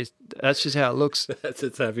 But that's just how it looks. That's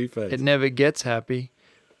its happy face. It never gets happy.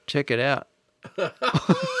 Check it out.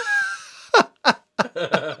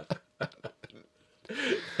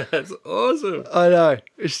 That's awesome. I know.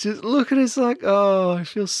 It's just look at it. It's like, oh, I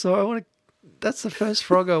feel sorry. That's the first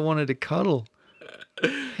frog I wanted to cuddle.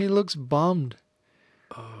 He looks bummed.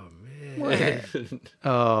 Oh man.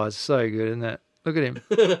 Oh, it's so good, isn't it? Look at him.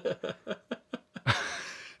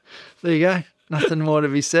 There you go. Nothing more to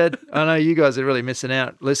be said. I know you guys are really missing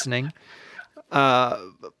out listening. But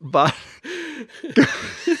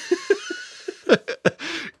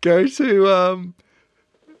go to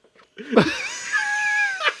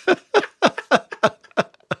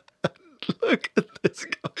look at this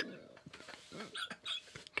guy.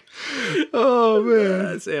 Oh man.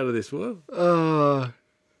 That's out of this world. Oh,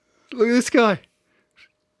 look at this guy.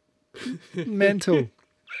 Mental.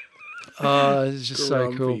 Oh, it's just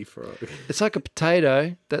so cool. Frog. It's like a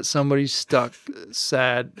potato that somebody stuck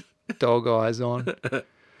sad dog eyes on with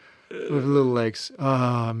little legs.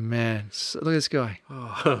 Oh, man. Look at this guy.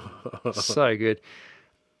 So good.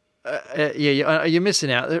 Yeah, you're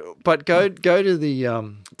missing out. But go to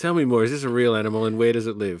the... Tell me more. Is this a real animal and where does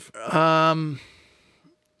it live?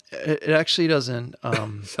 It actually doesn't...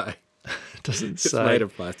 Say. doesn't It's say. made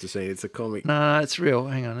of plasticine. It's a comic. No, it's real.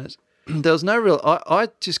 Hang on. There was no real... I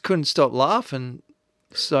just couldn't stop laughing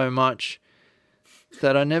so much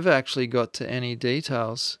that I never actually got to any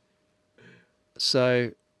details. So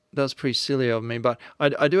that was pretty silly of me. But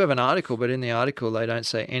I do have an article, but in the article they don't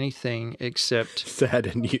say anything except... Sad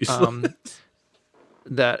and useless.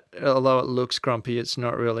 That although it looks grumpy, it's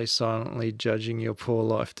not really silently judging your poor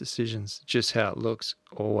life decisions. Just how it looks,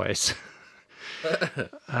 always.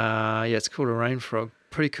 Yeah, it's called a rain frog.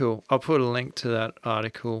 Pretty cool. I'll put a link to that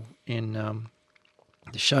article in the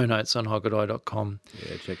show notes on hoggadeye.com.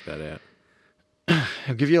 Yeah, check that out.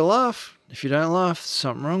 It'll give you a laugh. If you don't laugh, there's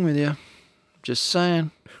something wrong with you. Just saying.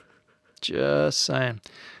 Just saying.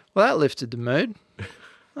 Well, that lifted the mood. That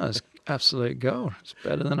was absolute gold. It's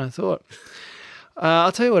better than I thought.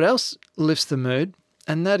 I'll tell you what else lifts the mood,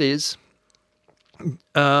 and that is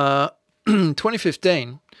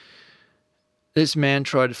 2015. This man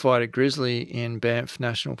tried to fight a grizzly in Banff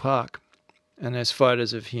National Park. And there's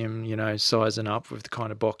photos of him, sizing up with the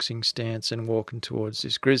kind of boxing stance and walking towards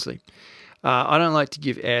this grizzly. I don't like to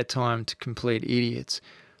give airtime to complete idiots.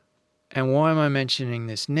 And why am I mentioning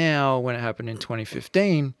this now when it happened in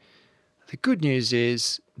 2015? The good news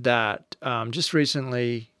is that just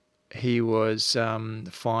recently he was fined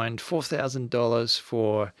 $4,000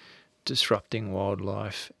 for disrupting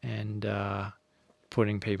wildlife and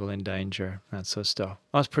putting people in danger, that sort of stuff.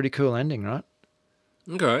 That was a pretty cool ending, right?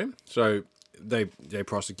 Okay, so they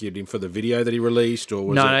prosecuted him for the video that he released, or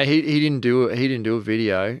was No, he didn't do it. He didn't do a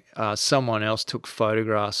video. Someone else took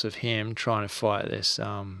photographs of him trying to fight this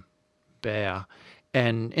bear,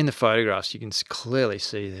 and in the photographs you can clearly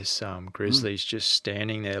see this grizzly's just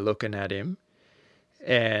standing there looking at him,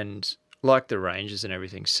 and like the rangers and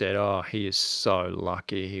everything said, oh, he is so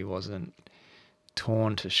lucky he wasn't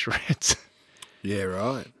torn to shreds. Yeah,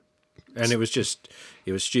 right. And it was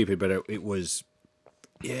stupid, but it was,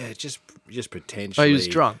 yeah, just potentially. Oh, he was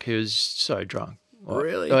drunk. He was so drunk.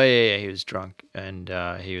 Really? Oh, yeah, he was drunk, and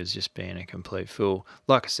he was just being a complete fool.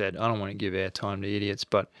 Like I said, I don't want to give airtime to idiots,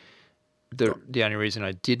 but the only reason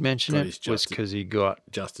I did mention it was because he got...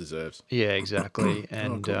 Just deserves. Yeah, exactly.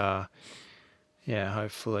 And, cool. yeah,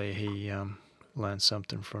 hopefully he learned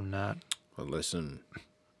something from that. A lesson.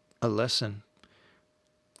 A lesson.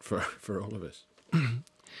 For all of us.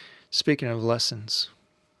 Speaking of lessons,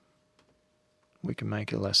 we can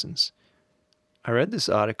make it lessons. I read this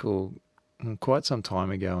article quite some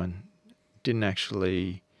time ago and didn't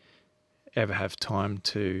actually ever have time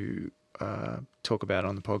to talk about it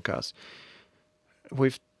on the podcast.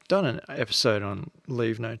 We've done an episode on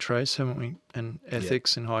Leave No Trace, haven't we? And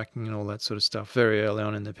ethics and hiking and all that sort of stuff very early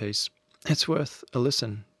on in the piece. It's worth a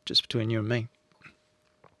listen, just between you and me.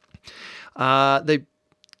 They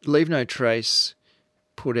Leave No Trace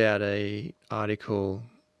put out a article,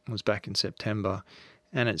 it was back in September,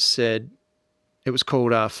 and it said, it was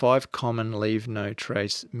called 5 Common Leave No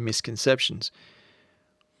Trace Misconceptions.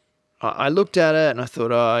 I looked at it and I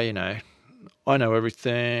thought, I know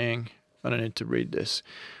everything. I don't need to read this.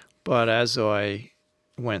 But as I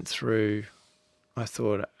went through, I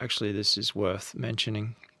thought, actually, this is worth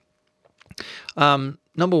mentioning.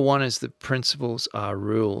 Number one is the principles are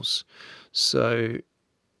rules. So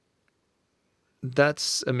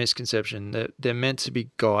that's a misconception. They're meant to be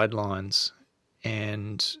guidelines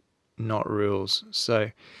and not rules.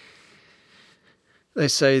 So they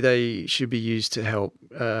say they should be used to help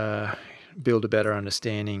build a better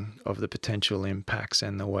understanding of the potential impacts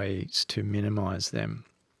and the ways to minimize them.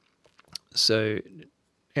 So,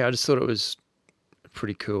 yeah, I just thought it was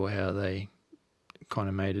pretty cool how they kind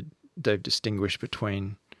of made it. They've distinguished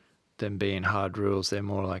between them being hard rules. They're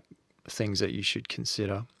more like things that you should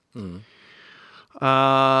consider.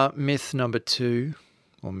 Myth number 2,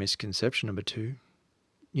 or misconception number 2,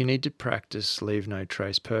 you need to practice leave no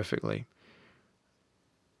trace perfectly.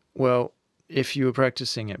 Well, if you were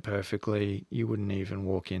practicing it perfectly, you wouldn't even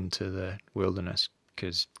walk into the wilderness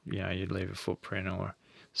because, you'd leave a footprint or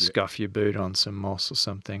scuff your boot on some moss or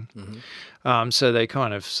something. So they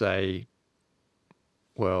kind of say,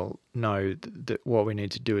 well, no, what we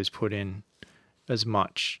need to do is put in as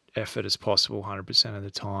much effort as possible 100% of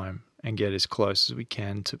the time and get as close as we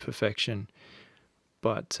can to perfection.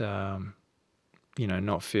 But,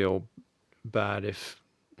 not feel bad if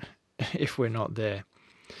we're not there.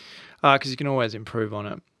 Because you can always improve on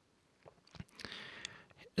it.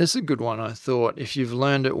 This is a good one, I thought. If you've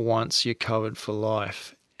learned it once, you're covered for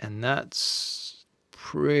life. And that's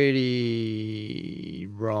pretty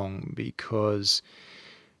wrong because,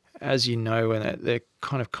 as you know, when they're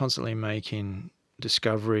kind of constantly making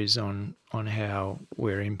discoveries on how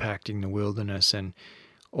we're impacting the wilderness, and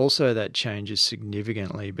also that changes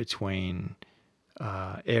significantly between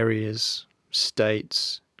areas,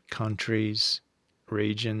 states, countries,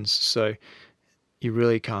 regions. So you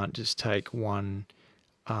really can't just take one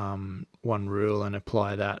rule and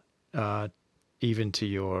apply that even to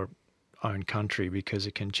your own country because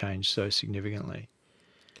it can change so significantly.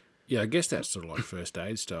 Yeah, I guess that's sort of like first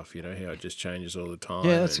aid stuff, how it just changes all the time.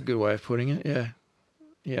 Yeah, that's a good way of putting it, yeah.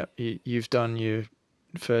 Yeah, you've done your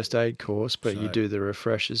first aid course, but you do the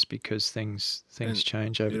refreshers because things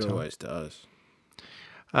change over time. It always does.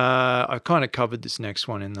 I've kind of covered this next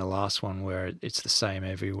one in the last one where it's the same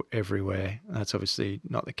everywhere. That's obviously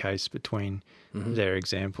not the case between their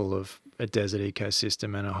example of a desert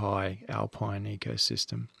ecosystem and a high alpine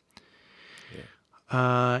ecosystem.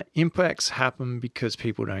 Yeah. Impacts happen because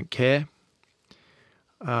people don't care.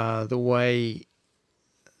 The way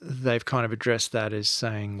they've kind of addressed that is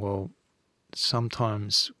saying, well,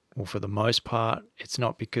 sometimes, or for the most part, it's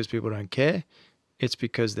not because people don't care. It's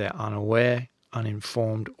because they're unaware,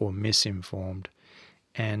 uninformed, or misinformed.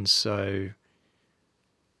 And so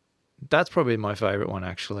that's probably my favorite one,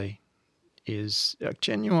 actually, is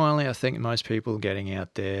genuinely, I think most people getting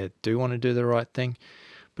out there do want to do the right thing.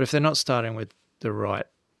 But if they're not starting with the right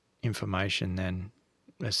information, then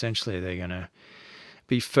essentially they're going to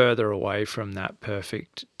be further away from that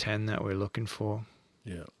perfect 10 that we're looking for.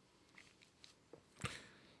 Yeah.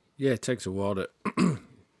 Yeah, it takes a while to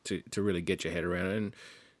really get your head around it. And,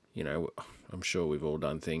 I'm sure we've all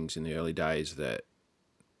done things in the early days that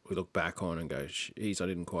we look back on and go, geez, I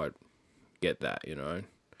didn't quite get that,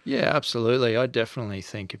 Yeah, absolutely. I definitely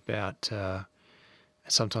think about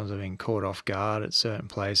sometimes I've been caught off guard at certain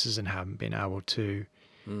places and haven't been able to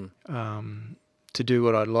do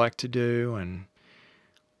what I'd like to do, and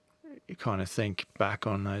you kind of think back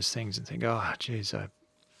on those things and think, oh, geez, I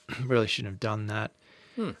really shouldn't have done that.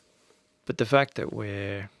 But the fact that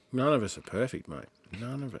none of us are perfect, mate.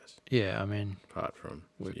 None of us. Yeah, I mean, apart from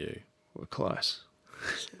you. We're close.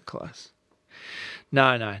 We're close.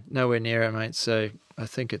 No, nowhere near it, mate. So I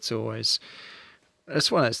think it's one of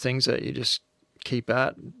those things that you just keep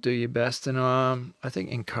at, do your best, and I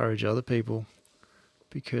think encourage other people,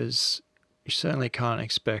 because you certainly can't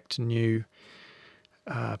expect new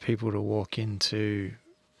people to walk into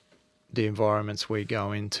the environments we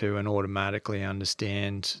go into and automatically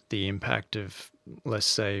understand the impact of, let's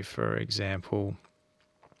say, for example,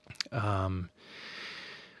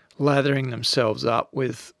 lathering themselves up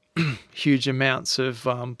with huge amounts of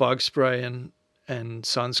bug spray and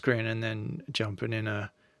sunscreen and then jumping in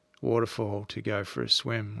a waterfall to go for a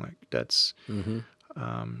swim. Like that's it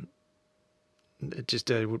just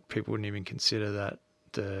people wouldn't even consider that,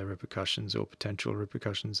 the repercussions or potential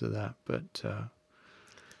repercussions of that. But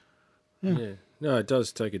yeah, no, it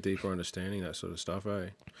does take a deeper understanding, that sort of stuff, eh?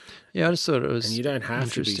 Yeah, I just thought it was, and you don't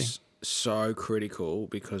have to be so critical,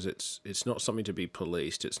 because it's not something to be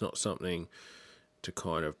policed. It's not something to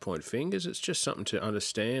kind of point fingers. It's just something to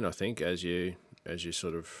understand, I think, as you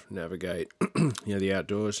sort of navigate, the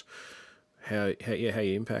outdoors, how you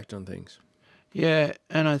impact on things. Yeah,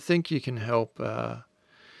 and I think you can help. You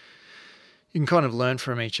can kind of learn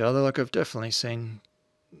from each other. Like I've definitely seen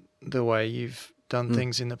the way you've done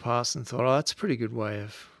things in the past and thought, oh, that's a pretty good way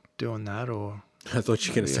of doing that, or I thought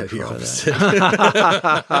you were going to say the try opposite.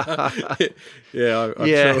 I'm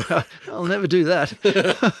yeah, sure. I'll never do that.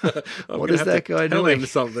 I'm What gonna is have that to guy tell doing? him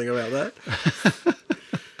something about that.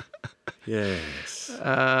 Yes.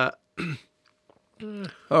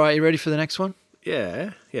 All right, you ready for the next one?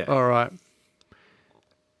 Yeah. All right.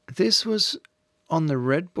 This was on the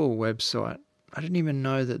Red Bull website. I didn't even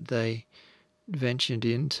know that they ventured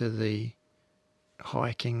into the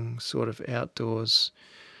hiking sort of outdoors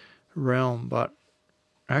realm, but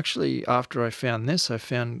actually after I found this, I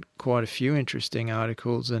found quite a few interesting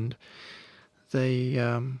articles, and they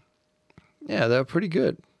were pretty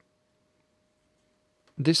good.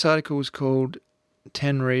 This article was called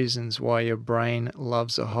 10 Reasons Why Your Brain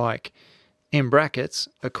Loves a Hike, in brackets,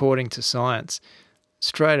 according to science.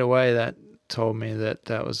 Straight away that told me that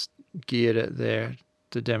was geared at the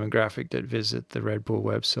demographic that visit the Red Bull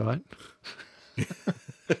website.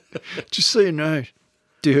 Just so you know,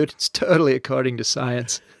 dude, it's totally according to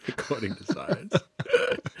science. According to science.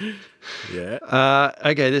 Yeah.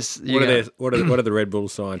 Okay, What do the Red Bull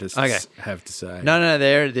scientists have to say? No,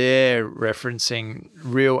 they're referencing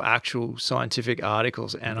real, actual scientific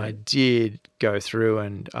articles, and I did go through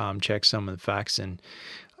and check some of the facts, and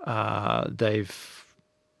they've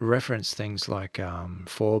referenced things like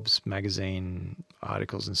Forbes magazine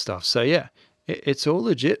articles and stuff. So yeah, it's all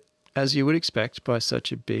legit, as you would expect by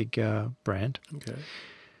such a big brand. Okay.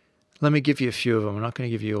 Let me give you a few of them. I'm not going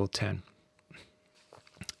to give you all 10.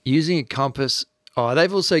 Using a compass. Oh,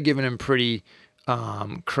 they've also given them pretty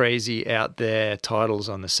crazy out there titles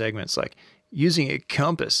on the segments, like using a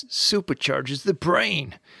compass supercharges the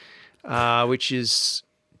brain, which is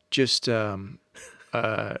just kind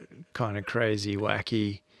of crazy,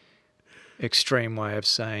 wacky, extreme way of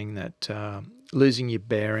saying that losing your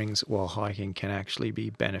bearings while hiking can actually be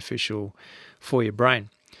beneficial for your brain.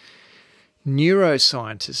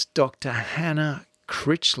 Neuroscientist Dr. Hannah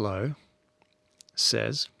Critchlow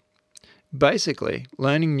says, basically,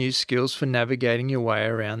 learning new skills for navigating your way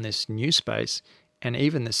around this new space, and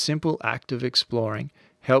even the simple act of exploring,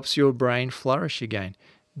 helps your brain flourish again,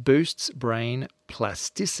 boosts brain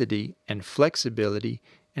plasticity and flexibility,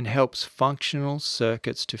 and helps functional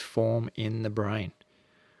circuits to form in the brain.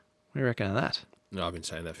 What do you reckon of that? No, I've been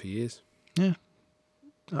saying that for years. Yeah.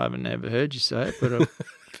 I haven't ever heard you say it, but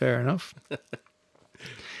fair enough.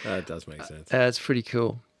 That does make sense. It's pretty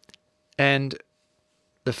cool. And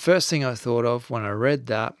the first thing I thought of when I read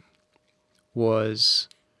that was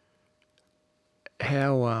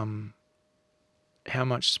how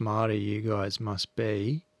much smarter you guys must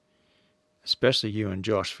be, especially you and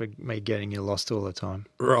Josh, for me getting you lost all the time.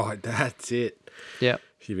 Right, that's it. Yeah.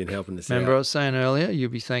 You've been helping us Remember I out. was saying earlier,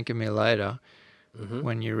 you'll be thanking me later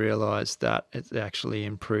when you realise that it actually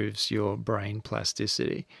improves your brain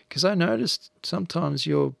plasticity. Because I noticed sometimes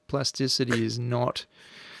your plasticity is not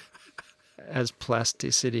as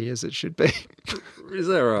plasticity as it should be. Is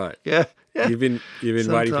that right? Yeah. You've been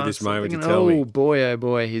waiting for this Sometimes moment to thinking, tell me. Oh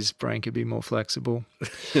boy, his brain could be more flexible.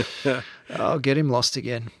 I'll get him lost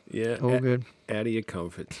again. Yeah. All good. Out of your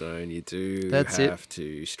comfort zone, you do That's have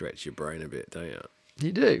to stretch your brain a bit, don't you?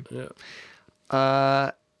 You do.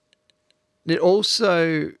 Yeah. It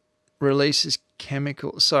also releases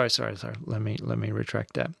chemicals. Sorry. Let me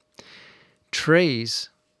retract that. Trees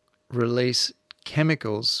release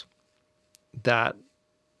chemicals that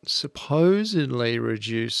supposedly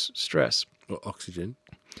reduce stress. Or oxygen.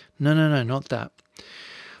 No, not that.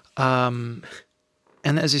 And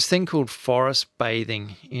there's this thing called forest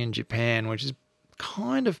bathing in Japan, which is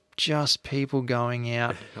kind of just people going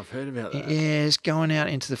out. I've heard about that. Yeah, it's going out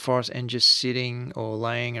into the forest and just sitting or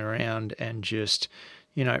laying around and just,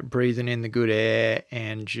 breathing in the good air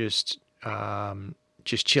and just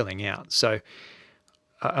chilling out. So,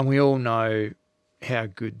 and we all know how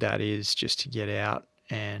good that is just to get out.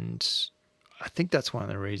 And I think that's one of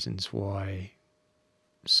the reasons why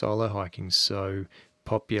solo hiking is so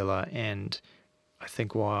popular, and I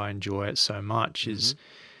think why I enjoy it so much is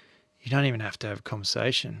you don't even have to have a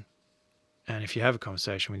conversation. And if you have a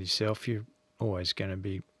conversation with yourself, you're always going to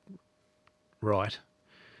be right,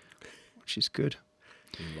 which is good.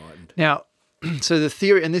 Enlightened. Now, so the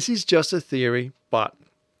theory, and this is just a theory, but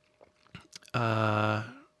the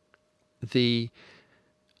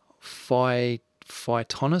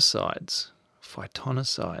phytonicides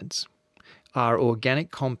are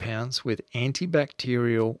organic compounds with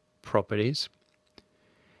antibacterial properties,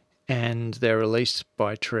 and they're released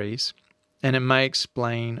by trees. And it may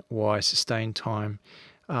explain why sustained time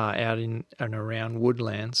out in and around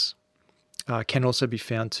woodlands can also be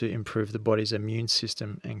found to improve the body's immune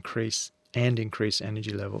system and and increase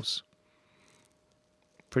energy levels.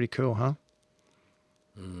 Pretty cool, huh?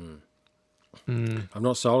 I'm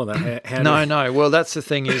not sold on that. No. Well, that's the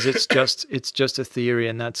thing is it's just a theory,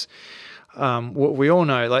 and that's what we all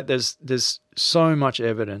know. Like there's so much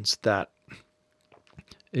evidence that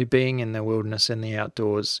being in the wilderness and the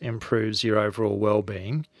outdoors improves your overall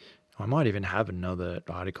well-being. I might even have another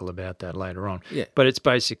article about that later on. Yeah. But it's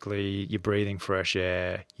basically you're breathing fresh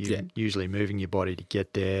air, you're usually moving your body to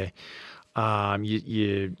get there.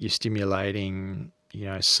 You're stimulating,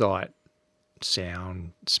 sight,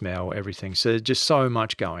 sound, smell, everything. So there's just so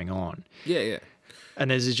much going on. Yeah. And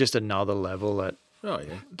there's just another level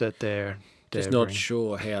that they're just not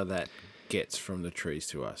sure how that gets from the trees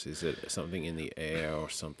to us. Is it something in the air or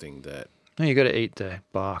something that... No, you got to eat the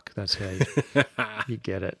bark. That's how you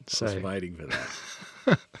get it. So I was waiting for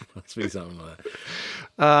that. Must be something like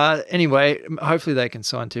that. Anyway, hopefully they can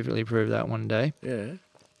scientifically prove that one day. Yeah.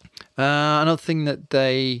 Another thing that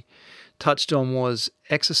they touched on was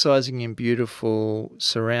exercising in beautiful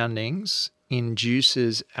surroundings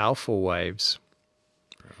induces alpha waves.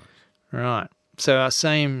 Right. So our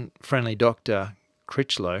same friendly doctor,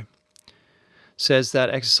 Critchlow, says that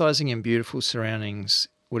exercising in beautiful surroundings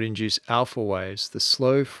would induce alpha waves, the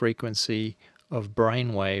slow frequency of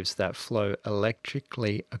brain waves that flow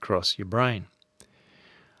electrically across your brain.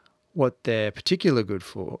 What they're particularly good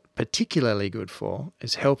for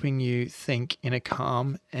is helping you think in a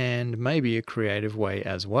calm and maybe a creative way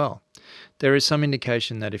as well. There is some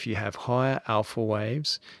indication that if you have higher alpha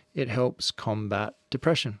waves, it helps combat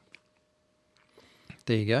depression.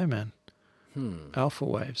 There you go, man. Alpha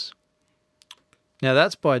waves. Now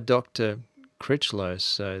that's by Dr. Critchlow,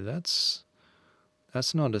 so that's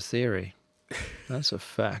not a theory. That's a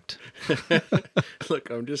fact. Look,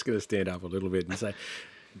 I'm just going to stand up a little bit and say,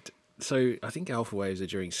 so I think alpha waves are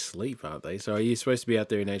during sleep, aren't they? So are you supposed to be out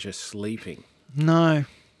there in nature sleeping? No,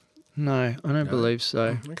 I don't believe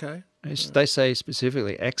so. Okay. They say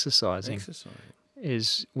specifically exercising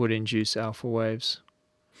would induce alpha waves.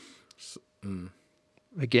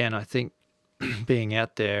 Again, I think being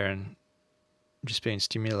out there and just being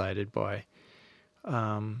stimulated by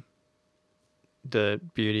the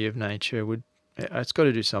beauty of nature it's got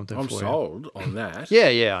to do something for you. I'm sold on that.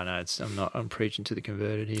 Yeah, I know. I'm preaching to the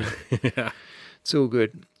converted here. Yeah. It's all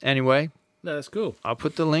good. Anyway. No, that's cool. I'll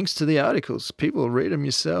put the links to the articles. People read them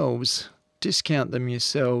yourselves. Discount them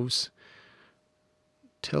yourselves.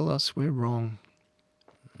 Tell us we're wrong.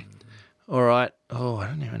 All right. Oh, I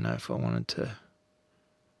don't even know if I want to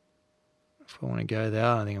go there.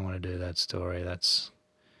 I don't think I want to do that story. That's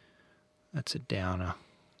a downer.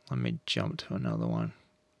 Let me jump to another one.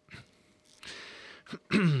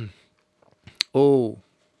 Ooh.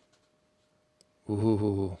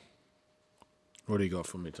 What do you got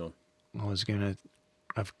for me, Tom?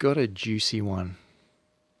 I've got a juicy one.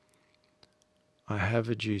 I have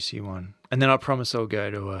a juicy one. And then I promise I'll go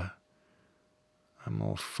to a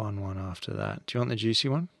more fun one after that. Do you want the juicy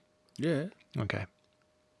one? Yeah. Okay.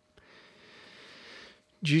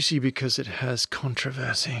 Juicy because it has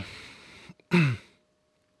controversy.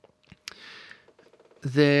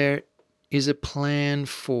 There is a plan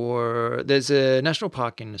there's a national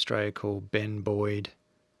park in Australia called Ben Boyd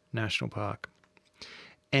National Park.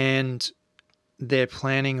 And they're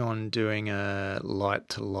planning on doing a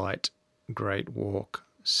light-to-light Great Walk.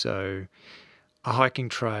 So a hiking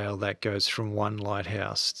trail that goes from one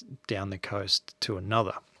lighthouse down the coast to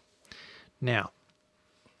another. Now,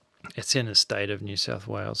 it's in the state of New South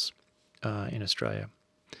Wales in Australia.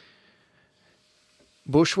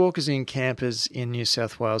 Bushwalkers and campers in New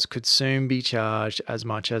South Wales could soon be charged as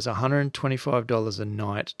much as $125 a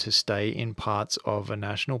night to stay in parts of a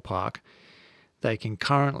national park they can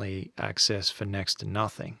currently access for next to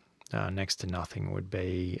nothing. Next to nothing would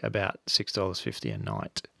be about $6.50 a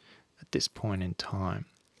night at this point in time.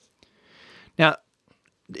 Now,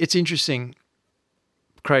 it's interesting,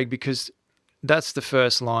 Craig, because that's the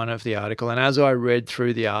first line of the article. And as I read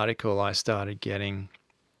through the article, I started getting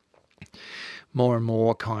more and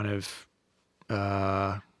more kind of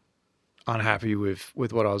unhappy with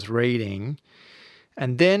what I was reading.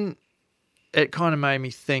 And then it kind of made me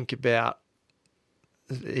think about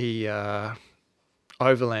the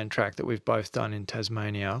overland track that we've both done in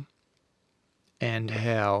Tasmania and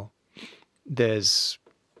how there's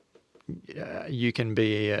you can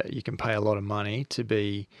pay a lot of money to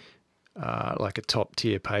be like a top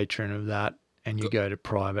tier patron of that, and you go to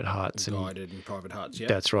private huts guided and private huts. Yeah,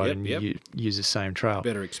 that's right, you use the same trail.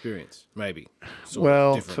 Better experience, maybe.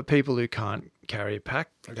 For people who can't carry a pack,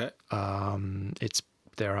 it's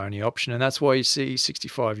their only option, and that's why you see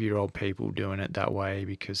 65-year-old people doing it that way,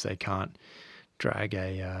 because they can't drag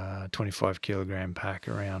a 25 kilogram pack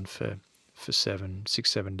around for 7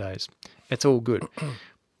 days. It's all good.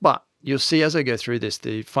 But you'll see as I go through this,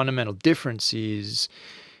 the fundamental difference is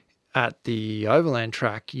at the overland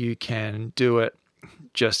track, you can do it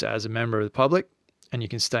just as a member of the public, and you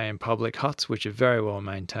can stay in public huts, which are very well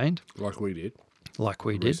maintained. Like we did.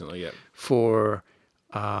 Recently, yeah. For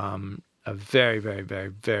a very, very, very,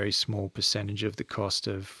 very small percentage of the cost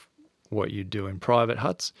of what you do in private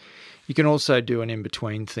huts. You can also do an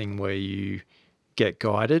in-between thing where you get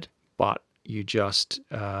guided, but you just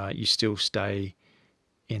you still stay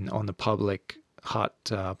on the public hut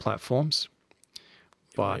platforms,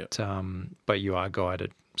 but you are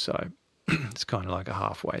guided. So it's kind of like a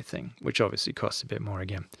halfway thing, which obviously costs a bit more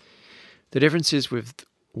again. The difference is with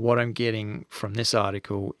what I'm getting from this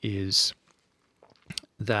article is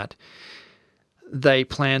that they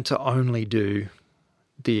plan to only do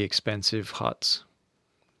the expensive huts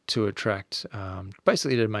to attract,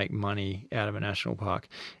 basically to make money out of a national park.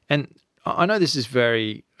 And I know this is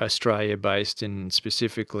very Australia-based and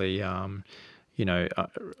specifically,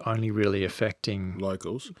 only really affecting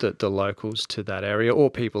locals, the locals to that area,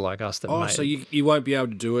 or people like us that. So you won't be able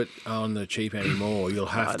to do it on the cheap anymore. You'll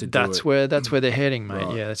have to do it. That's where they're heading, mate.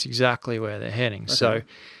 Right. Yeah, that's exactly where they're heading. Okay. So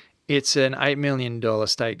it's an $8 million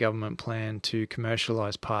state government plan to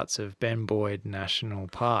commercialise parts of Ben Boyd National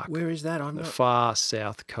Park. Where is that? The far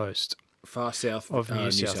south coast. Far south of New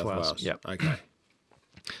South Wales. Yep. Okay.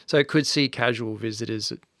 So it could see casual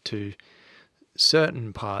visitors to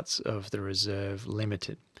certain parts of the reserve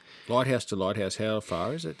limited. Lighthouse to lighthouse, how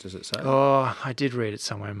far is it? Does it say? Oh, I did read it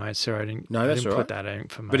somewhere, mate. Sorry, I didn't put that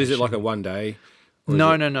information. But is it like a 1 day?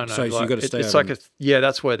 No. So you've got to stay. It's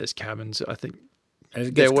that's where there's cabins. I think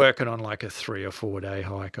they're working on like a 3 or 4 day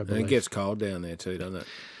hike, I believe. And it gets cold down there too, doesn't it?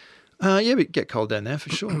 Yeah, but it get cold down there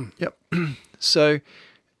for sure. Yep. So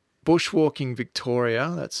Bushwalking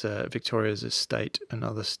Victoria, that's Victoria's a state,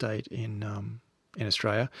 another state in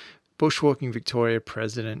Australia. Bushwalking Victoria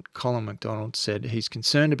President Colin McDonald said he's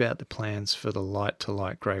concerned about the plans for the Light to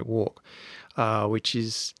Light Great Walk, which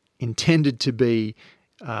is intended to be,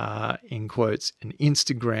 in quotes, an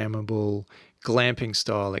Instagrammable glamping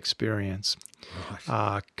style experience,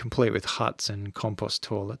 right. Complete with huts and compost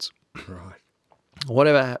toilets.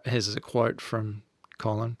 Right. Here's a quote from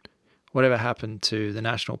Colin. Whatever happened to the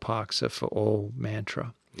national parks are for all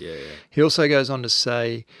mantra. Yeah. He also goes on to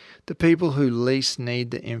say the people who least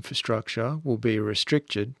need the infrastructure will be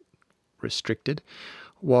restricted,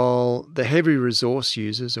 while the heavy resource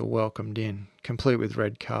users are welcomed in, complete with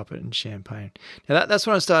red carpet and champagne. Now that's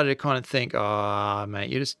when I started to kind of think, mate,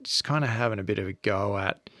 you're just kind of having a bit of a go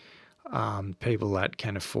at people that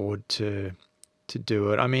can afford to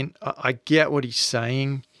do it. I mean, I get what he's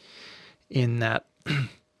saying in that.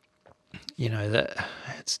 That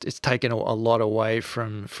it's taken a lot away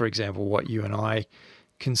from, for example, what you and I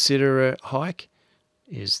consider a hike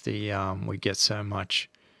is we get so much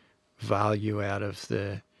value out of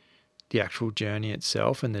the actual journey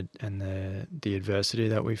itself and the adversity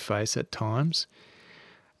that we face at times.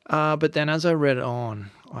 But then as I read on,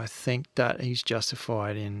 I think that he's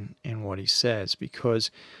justified in what he says, because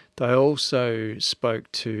they also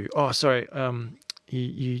spoke to. Oh, sorry.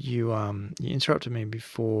 You interrupted me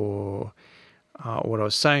before. What I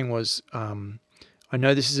was saying was, I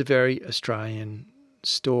know this is a very Australian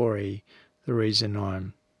story. The reason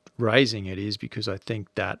I'm raising it is because I think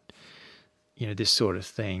that, this sort of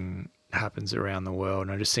thing happens around the world.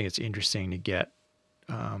 And I just think it's interesting to get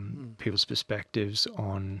people's perspectives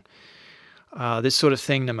on this sort of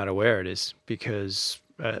thing, no matter where it is, because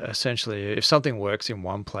essentially if something works in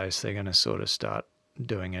one place, they're going to sort of start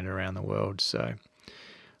doing it around the world. So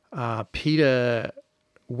Peter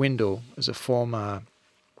Windle is a former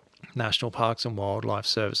National Parks and Wildlife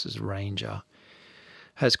Services ranger,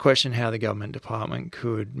 has questioned how the government department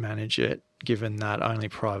could manage it, given that only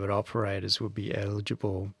private operators would be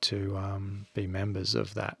eligible to be members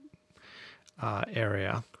of that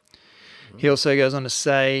area. He also goes on to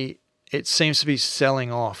say it seems to be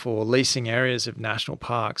selling off or leasing areas of national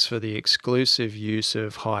parks for the exclusive use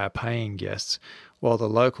of higher paying guests, while the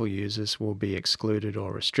local users will be excluded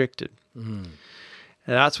or restricted. Mm.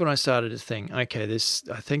 And that's when I started to think, okay,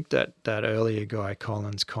 I think that earlier guy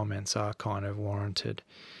Colin's comments are kind of warranted.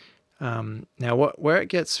 Now, where it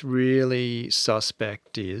gets really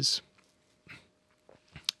suspect is,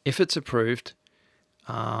 if it's approved,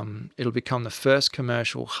 it'll become the first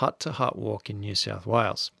commercial hut-to-hut walk in New South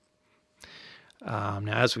Wales. Now,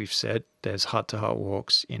 as we've said, there's hut-to-hut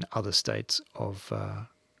walks in other states of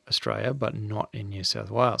Australia, but not in New South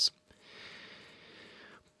Wales.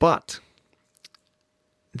 But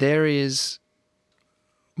there is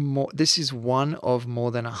This is one of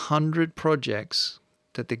more than 100 projects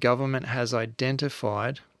that the government has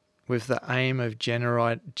identified with the aim of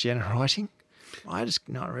generating. I'm just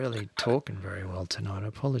not really talking very well tonight. I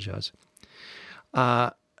apologise.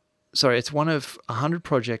 Sorry, it's one of 100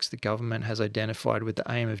 projects the government has identified with the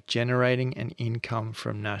aim of generating an income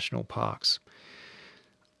from national parks.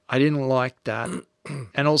 I didn't like that.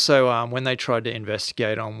 And also when they tried to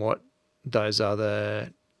investigate on what those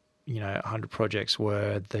other, 100 projects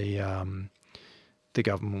were, the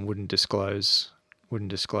government wouldn't disclose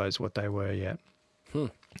what they were yet.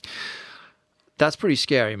 That's pretty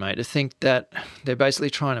scary, mate, to think that they're basically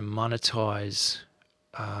trying to monetize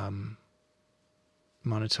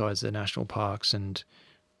the national parks, and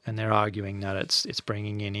they're arguing that it's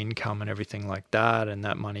bringing in income and everything like that, and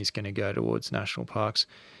that money's going to go towards national parks.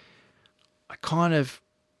 I kind of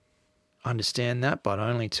understand that, but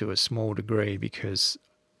only to a small degree, because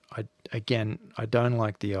I don't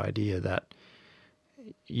like the idea that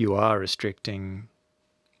you are restricting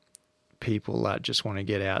people that just want to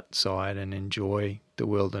get outside and enjoy the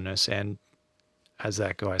wilderness. And as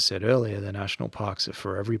that guy said earlier, the national parks are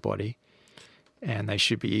for everybody, and they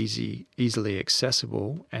should be easily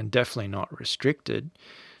accessible and definitely not restricted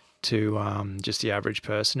to just the average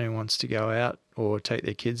person who wants to go out or take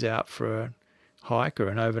their kids out for a hike or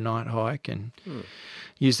an overnight hike and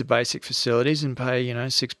use the basic facilities and pay,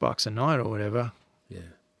 $6 a night or whatever. Yeah.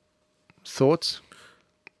 Thoughts?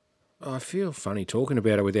 I feel funny talking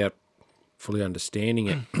about it without fully understanding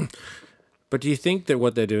it. But do you think that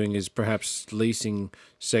what they're doing is perhaps leasing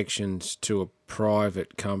sections to a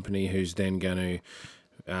private company who's then going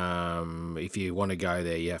to, if you want to go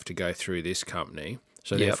there, you have to go through this company?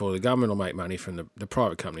 So therefore the government will make money from the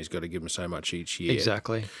private company's got to give them so much each year.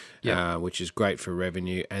 Exactly. Which is great for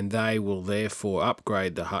revenue. And they will therefore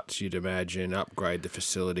upgrade the huts, you'd imagine, upgrade the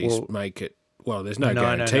facilities, make it... Well, there's no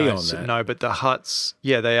guarantee on that. No, but the huts,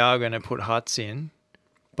 they are going to put huts in,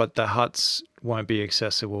 but the huts won't be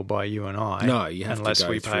accessible by you and I. No, you have unless to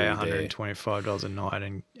go we pay $125 $125 a night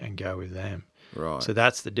and go with them. Right. So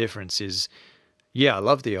that's the difference is, I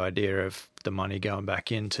love the idea of the money going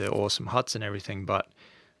back into awesome huts and everything, but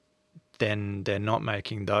then they're not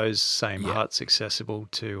making those same huts accessible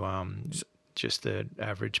to just the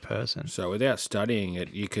average person. So without studying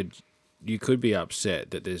it, you could be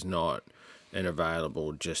upset that there's not an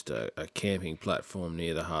available just a camping platform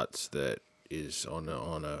near the huts that is on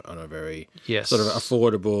a very sort of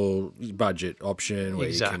affordable budget option where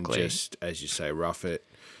you can just, as you say, rough it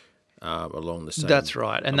along the same. That's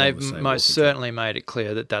right, and they've most certainly made it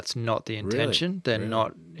clear that that's not the intention. Really? They're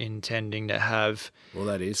not intending to have. Well,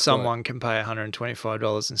 that is someone can pay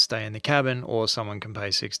 $125 and stay in the cabin, or someone can pay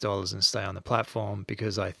 $6 and stay on the platform,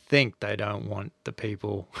 because I think they don't want the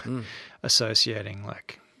people associating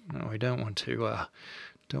we don't want to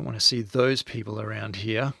see those people around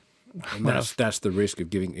here. And that's the risk of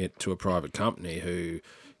giving it to a private company who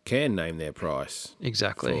can name their price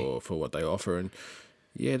exactly for what they offer, and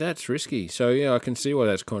that's risky. So I can see why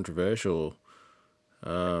that's controversial.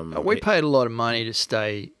 We paid a lot of money to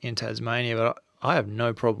stay in Tasmania, but I have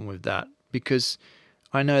no problem with that, because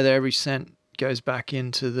I know that every cent goes back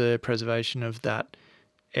into the preservation of that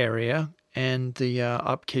area and the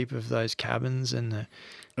upkeep of those cabins and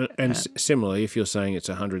similarly, if you're saying it's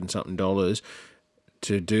 $100 and something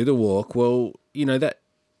to do the walk, well,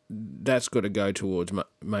 that's got to go towards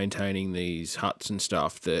maintaining these huts and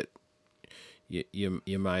stuff that you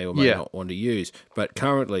may or may not want to use. But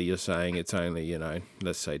currently, you're saying it's only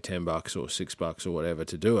let's say $10 or $6 or whatever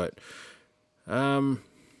to do it. That's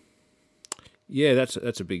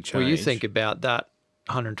a big change. Well, you think about that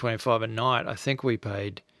 $125 a night. I think we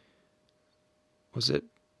paid. Was it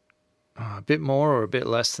a bit more or a bit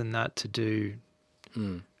less than that to do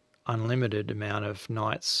unlimited amount of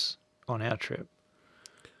nights on our trip?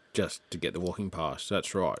 Just to get the walking pass,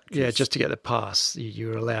 that's right. Yeah, just to get the pass.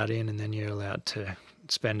 You're allowed in, and then you're allowed to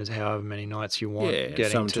spend however many nights you want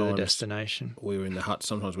getting to the destination. We were in the hut.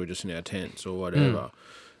 Sometimes we're just in our tents or whatever.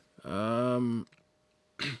 I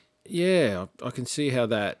can see how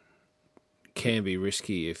that can be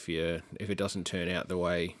risky if it doesn't turn out the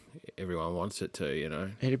way everyone wants it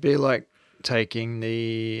to. It'd be like taking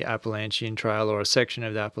the Appalachian Trail or a section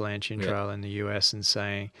of the Appalachian Trail in the US and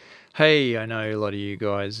saying, hey, I know a lot of you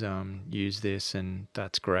guys use this and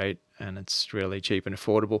that's great and it's really cheap and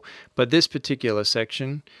affordable, but this particular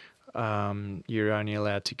section you're only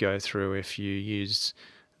allowed to go through if you use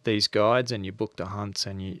these guides and you book the huts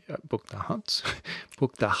and you book the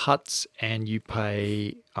huts and you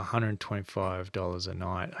pay $125 a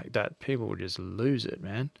night. That people will just lose it,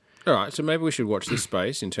 man. All right, so maybe we should watch this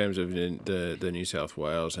space in terms of the New South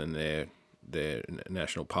Wales and their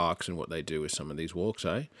national parks and what they do with some of these walks,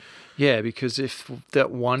 eh? Yeah, because if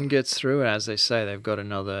that one gets through, as they say, they've got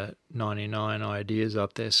another 99 ideas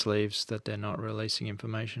up their sleeves that they're not releasing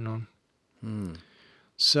information on.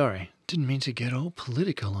 Sorry, didn't mean to get all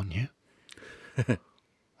political on you.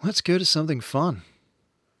 Let's go to something fun.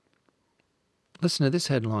 Listen to this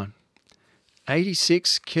headline.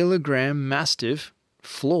 86-kilogram Mastiff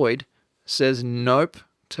Floyd says nope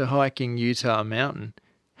to hiking Utah mountain.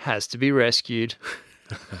 Has to be rescued.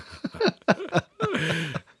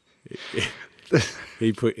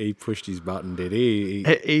 He pushed his button, did he?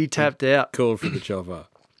 He tapped out. Called for the chopper.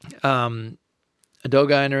 A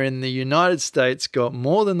dog owner in the United States got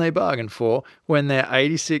more than they bargained for when their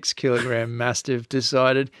 86-kilogram Mastiff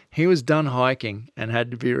decided he was done hiking and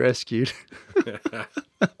had to be rescued. The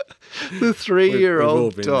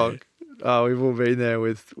 3-year-old dog. Oh, we've all been there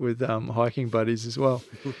with hiking buddies as well.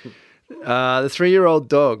 The 3-year-old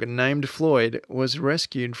dog named Floyd was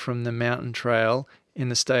rescued from the mountain trail in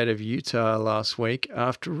the state of Utah last week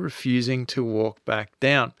after refusing to walk back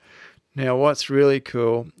down. Now, what's really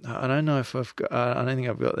cool, I don't know if I've got, I don't think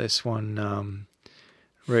I've got this one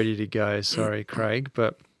ready to go. Sorry, Craig,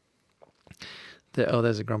 but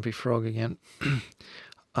there's a grumpy frog again.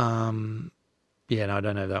 Yeah, no, I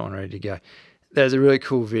don't have that one ready to go. There's a really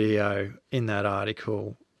cool video in that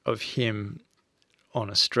article of him on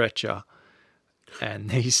a stretcher and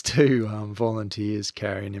these two volunteers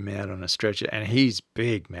carrying him out on a stretcher. And he's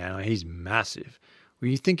big, man. He's massive.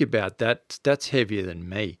 When you think about that, that's heavier than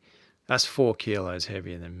me. That's 4 kilos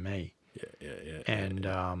heavier than me. Yeah.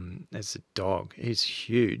 And it's a dog. He's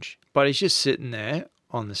huge. But he's just sitting there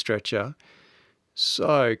on the stretcher,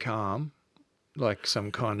 so calm, like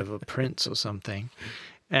some kind of a prince or something.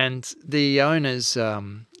 And the owners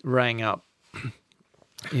rang up,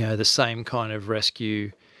 the same kind of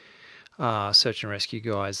rescue, search and rescue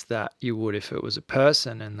guys that you would if it was a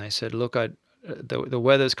person. And they said, look, the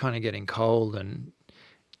weather's kind of getting cold and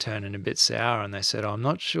turning a bit sour. And they said, I'm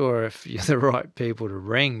not sure if you're the right people to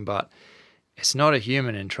ring, but it's not a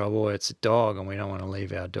human in trouble. It's a dog, and we don't want to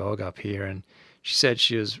leave our dog up here. And she said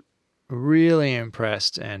she was really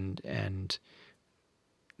impressed and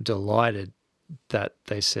delighted that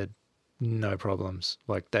they said no problems.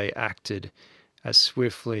 Like, they acted as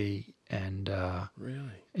swiftly and really,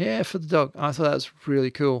 yeah, for the dog. I thought that was really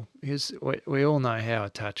cool because we all know how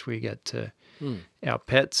attached we get to our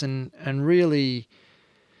pets, and really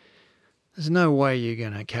there's no way you're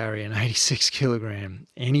going to carry an 86-kilogram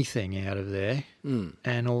anything out of there.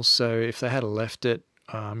 And also, if they had left it,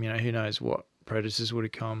 who knows what predators would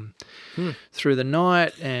have come through the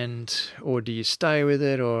night, or do you stay with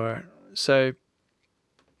it? So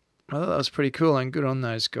I thought that was pretty cool, and good on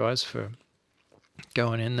those guys for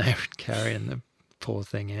going in there and carrying the poor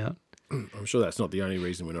thing out. I'm sure that's not the only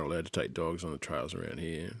reason we're not allowed to take dogs on the trails around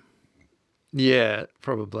here. Yeah,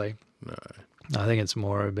 probably. No. I think it's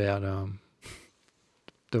more about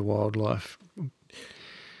the wildlife.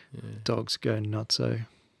 Yeah. Dogs go nutso.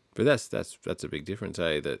 But that's a big difference,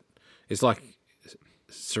 eh? That it's like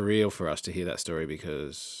surreal for us to hear that story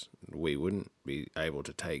because we wouldn't be able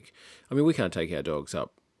to take. I mean, we can't take our dogs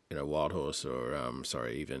up, Wild Horse or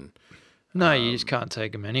even. No, you just can't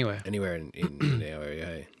take them anywhere. Anywhere in our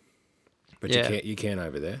area, eh? But yeah. you can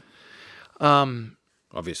over there.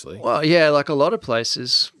 Obviously. Well, yeah, like a lot of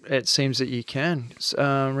places, it seems that you can.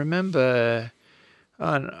 Remember,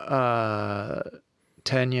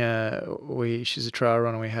 Tanya, she's a trail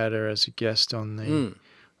runner. We had her as a guest on the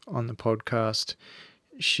podcast.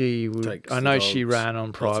 She would. I know she ran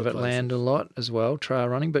on private land a lot as well, trail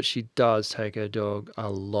running, but she does take her dog a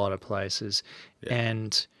lot of places,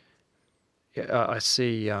 and I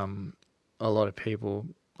see a lot of people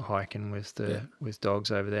hiking with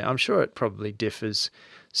dogs over there. I'm sure it probably differs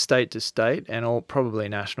state to state and probably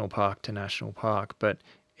national park to national park, but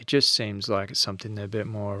it just seems like it's something they're a bit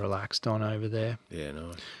more relaxed on over there. Yeah,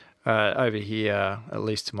 nice. Over here, at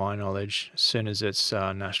least to my knowledge, as soon as it's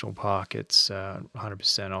national park, it's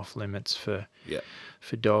 100% off limits for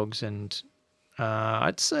dogs. And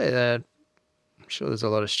I'd say that I'm sure there's a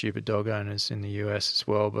lot of stupid dog owners in the US as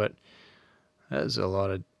well, but there's a lot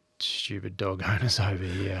of stupid dog owners over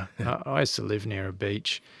here. I used to live near a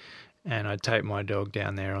beach, and I'd take my dog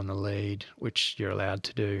down there on the lead, which you're allowed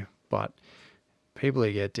to do. But people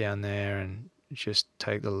who get down there and just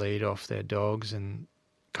take the lead off their dogs and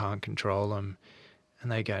can't control them,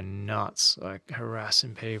 and they go nuts, like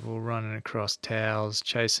harassing people, running across towels,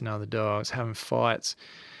 chasing other dogs, having fights,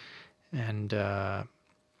 and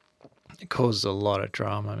it causes a lot of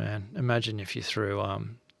drama, man. Imagine if you threw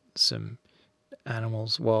some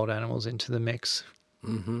wild animals into the mix.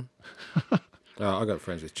 I got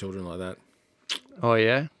friends with children like that. Oh,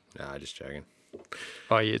 yeah? Nah, just joking.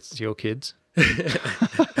 Oh, yeah, it's your kids?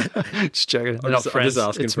 Just joking. They're not friends.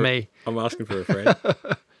 It's me. I'm asking for a friend.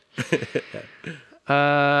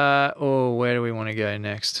 Where do we want to go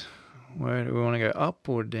next? Where do we want to go, up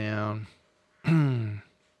or down?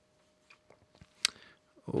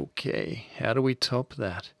 Okay, how do we top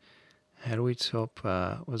that? How do we top,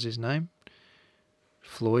 what's his name?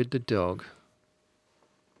 Floyd the dog.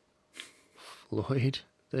 Floyd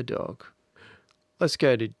the dog. Let's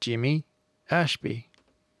go to Jimmy Ashby.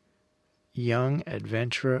 Young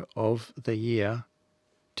Adventurer of the Year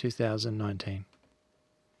 2019.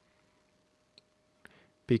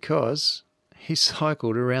 Because he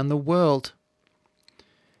cycled around the world.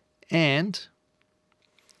 And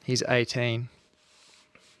he's 18.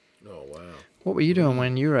 Oh, wow. What were you doing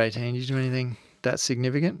when you were 18? Did you do anything that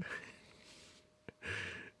significant?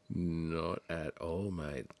 Not at all,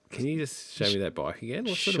 mate. Can you just show me that bike again?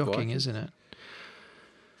 What sort of bike? Shocking, isn't it?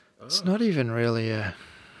 Oh. It's not even really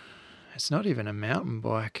it's not even a mountain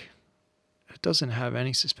bike. It doesn't have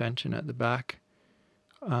any suspension at the back.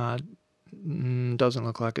 Doesn't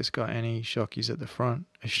look like it's got any shockies at the front.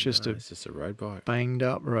 It's just a road bike. Banged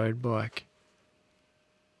up road bike.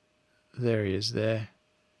 There he is there.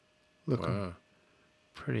 Looking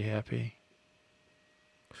pretty happy.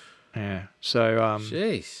 Yeah. So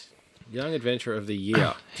jeez. Young Adventurer of the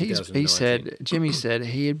Year. Jimmy said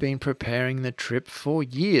he had been preparing the trip for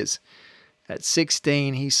years. At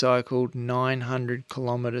 16, he cycled 900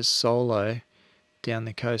 kilometres solo down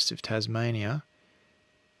the coast of Tasmania.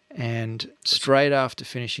 And straight after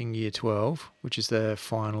finishing year 12, which is the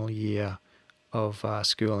final year of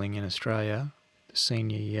schooling in Australia, the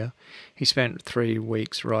senior year, he spent 3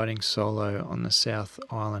 weeks riding solo on the South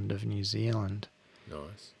Island of New Zealand.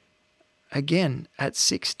 Nice. Again, at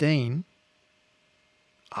 16,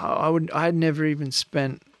 I'd never even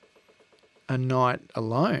spent a night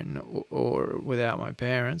alone or without my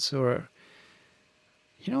parents, or,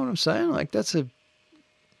 you know what I'm saying? Like, that's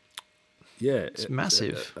it's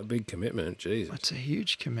massive. A big commitment, Jesus. It's a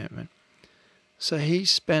huge commitment. So he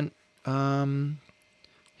spent,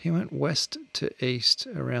 he went west to east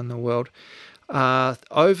around the world,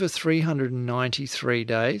 over 393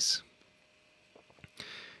 days.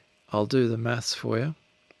 I'll do the maths for you.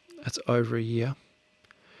 That's over a year.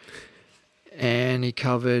 And he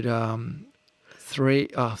covered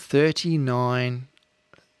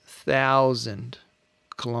 39,000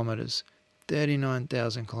 kilometres.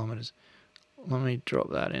 39,000 kilometres. Let me drop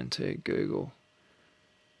that into Google.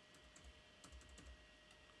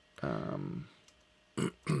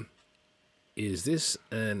 Is this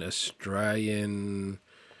an Australian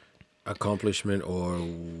accomplishment or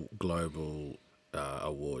global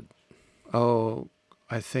award? Oh,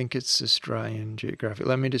 I think it's Australian Geographic.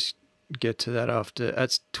 Let me just get to that after.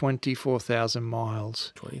 That's 24,000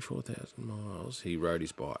 miles. 24,000 miles. He rode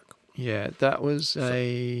his bike. Yeah, that was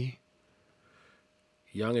a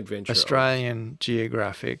Young Adventure. Australian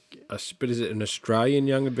Geographic. But is it an Australian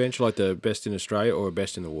Young Adventure, like the best in Australia or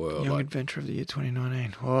best in the world? Young Adventure of the Year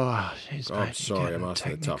 2019. Oh, jeez, I'm sorry, I'm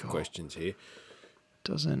asking the tough questions here.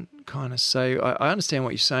 Doesn't kind of say. I understand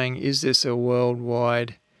what you're saying. Is this a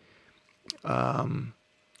worldwide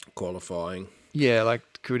qualifying? Yeah, like,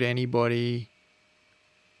 could anybody?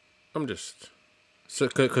 I'm just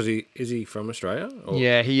because is he from Australia? Or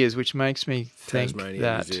yeah, he is, which makes me think Tasmania,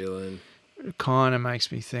 that New Zealand. It kind of makes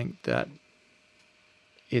me think that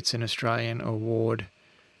it's an Australian award.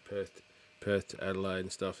 Perth to Adelaide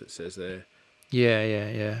and stuff. It says there.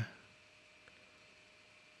 Yeah.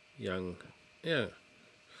 Young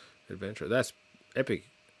Adventure. That's epic.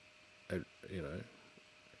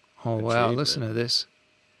 Oh wow! Listen to this.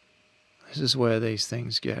 This is where these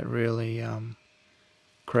things get really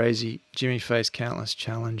crazy. Jimmy faced countless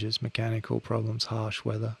challenges: mechanical problems, harsh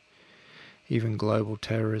weather, even global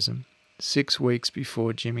terrorism. 6 weeks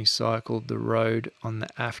before Jimmy cycled the road on the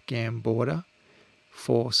Afghan border,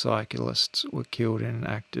 4 cyclists were killed in an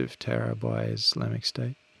act of terror by Islamic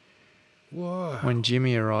State. Whoa. When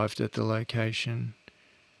Jimmy arrived at the location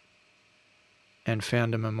and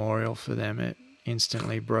found a memorial for them, it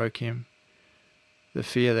instantly broke him. The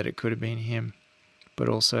fear that it could have been him, but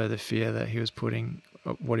also the fear that he was putting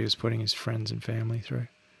his friends and family through.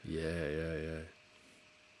 Yeah.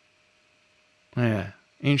 Yeah,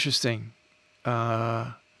 interesting.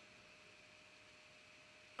 I'm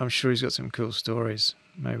sure he's got some cool stories.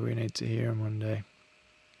 Maybe we need to hear him one day.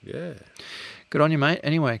 Yeah. Good on you, mate.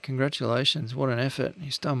 Anyway, congratulations. What an effort.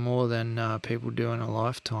 He's done more than people do in a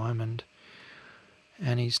lifetime,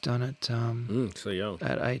 and he's done it so young.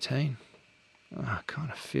 At 18. I kind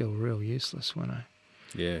of feel real useless when I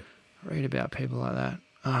read about people like that.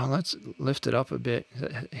 let's lift it up a bit.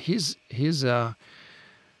 His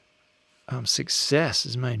success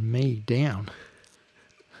has made me down.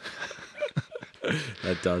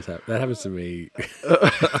 That does happen. That happens to me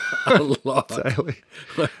a lot. Daily.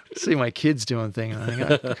 See my kids doing things. I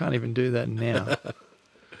think I can't even do that now.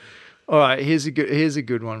 All right, here's a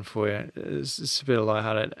good one for you. It's a bit of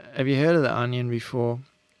lighthearted. Have you heard of The Onion before?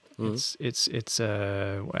 Mm. It's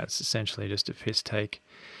essentially just a piss take.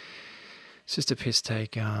 It's just a piss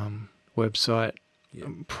take website. Yep.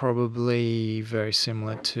 Probably very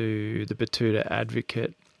similar to the Batuta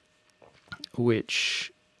Advocate,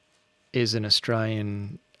 which is an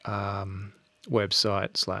Australian website /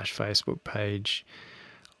 Facebook page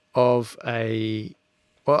of I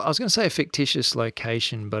was going to say a fictitious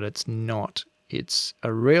location, but it's not. It's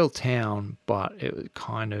a real town, but it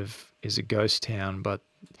kind of is a ghost town. But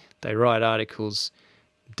they write articles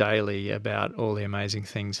daily about all the amazing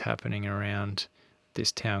things happening around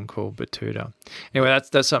this town called Batuta. Anyway,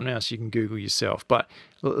 that's something else you can Google yourself. But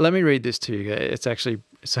let me read this to you. It's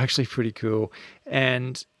actually pretty cool,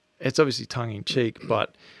 and it's obviously tongue in cheek.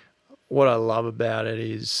 But what I love about it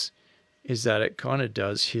is that it kind of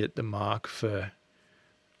does hit the mark for.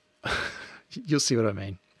 You'll see what I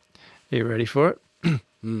mean. Are you ready for it?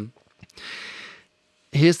 Mm.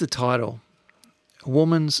 Here's the title. A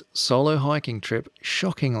woman's solo hiking trip,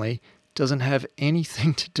 shockingly, doesn't have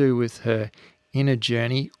anything to do with her inner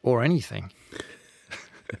journey or anything.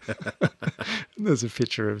 There's a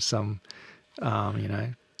picture of some,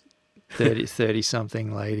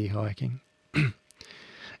 30-something lady hiking.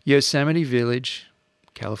 Yosemite Village,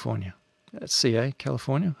 California. That's CA,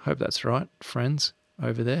 California. Hope that's right, friends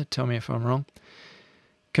over there. Tell me if I'm wrong.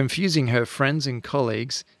 Confusing her friends and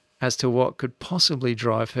colleagues as to what could possibly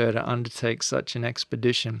drive her to undertake such an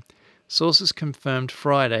expedition, sources confirmed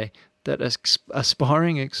Friday that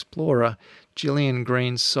aspiring explorer Gillian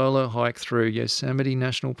Green's solo hike through Yosemite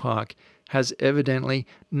National Park has evidently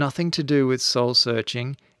nothing to do with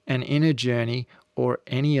soul-searching, an inner journey, or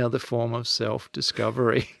any other form of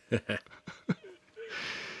self-discovery.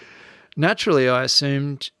 Naturally, I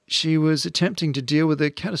assumed she was attempting to deal with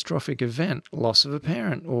a catastrophic event, loss of a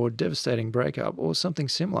parent, or devastating breakup, or something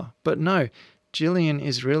similar. But no, Gillian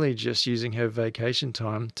is really just using her vacation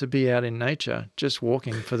time to be out in nature, just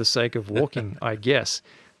walking for the sake of walking, I guess,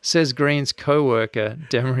 says Green's co-worker,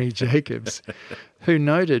 Demery Jacobs, who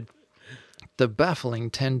noted the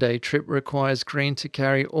baffling 10-day trip requires Green to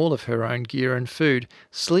carry all of her own gear and food,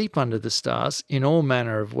 sleep under the stars in all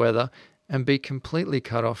manner of weather, and be completely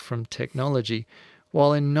cut off from technology,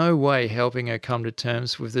 while in no way helping her come to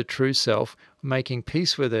terms with the true self, making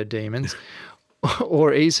peace with her demons,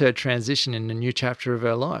 or ease her transition in a new chapter of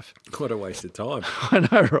her life. What a waste of time. I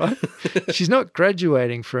know, right? She's not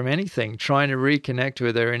graduating from anything, trying to reconnect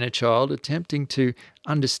with her inner child, attempting to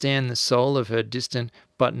understand the soul of her distant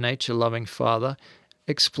but nature-loving father,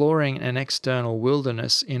 exploring an external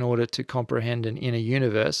wilderness in order to comprehend an inner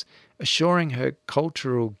universe, assuring her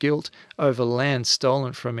cultural guilt over land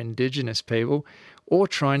stolen from indigenous people, or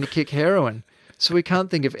trying to kick heroin. So we can't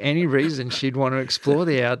think of any reason she'd want to explore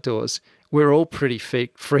the outdoors. We're all pretty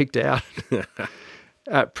freaked out.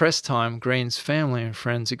 At press time, Green's family and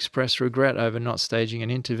friends expressed regret over not staging an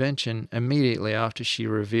intervention immediately after she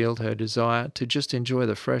revealed her desire to just enjoy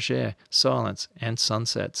the fresh air, silence, and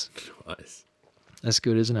sunsets. Nice. That's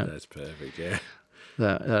good, isn't it? That's perfect, yeah.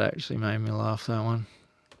 That actually made me laugh, that one.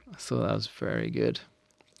 I thought that was very good.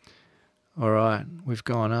 All right, we've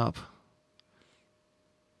gone up.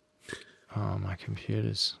 Oh, my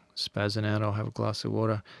computer's spazzing out. I'll have a glass of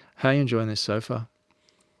water. How are you enjoying this so far?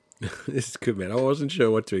 This is good, man. I wasn't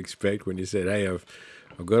sure what to expect when you said, hey, I've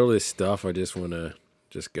got all this stuff I just want to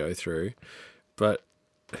just go through. But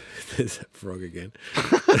there's that frog again.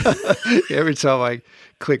 Every time I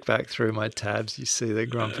click back through my tabs, you see the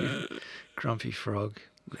grumpy frog.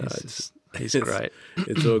 He's great.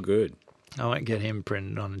 It's all good. I won't get him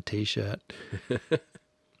printed on a T-shirt.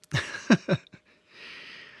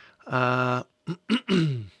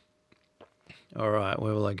 All right,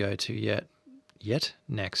 where will I go to yet?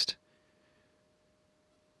 Next.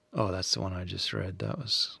 Oh, that's the one I just read. That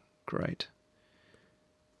was great.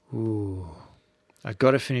 Ooh. I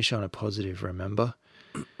got to finish on a positive, remember?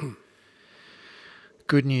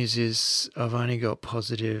 Good news is I've only got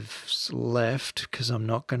positives left because I'm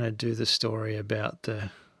not going to do the story about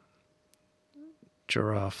the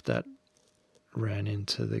giraffe that ran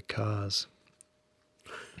into the cars.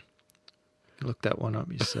 Look that one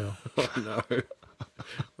up yourself. Oh, no.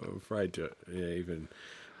 I'm afraid to even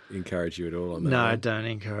encourage you at all on that. No, one. don't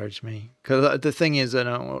encourage me. Because the thing is, I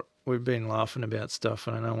don't we've been laughing about stuff,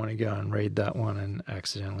 and I don't want to go and read that one and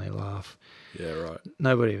accidentally laugh. Yeah, right.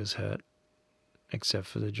 Nobody was hurt except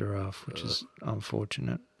for the giraffe, which is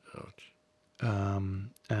unfortunate. Ouch.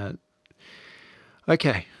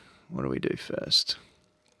 Okay, what do we do first?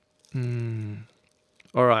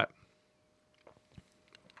 All right.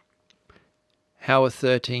 How a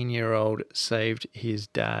 13-year-old saved his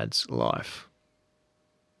dad's life.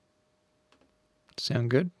 Sound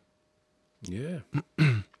good? Yeah.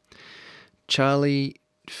 Charlie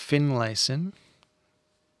Finlayson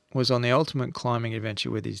was on the ultimate climbing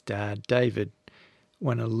adventure with his dad, David,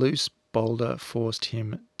 when a loose boulder forced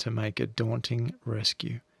him to make a daunting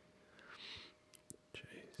rescue.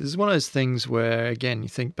 This is one of those things where, again, you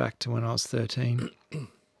think back to when I was 13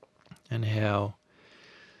 and how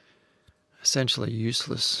essentially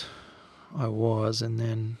useless I was, and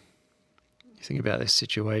then you think about this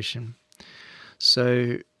situation.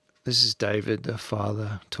 So this is David, the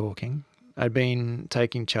father, talking. I'd been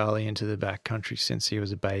taking Charlie into the backcountry since he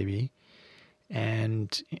was a baby,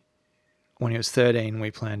 and when he was 13, we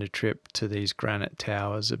planned a trip to these granite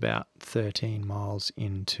towers about 13 miles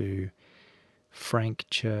into Frank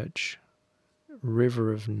Church,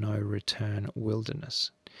 River of No Return Wilderness,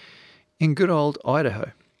 in good old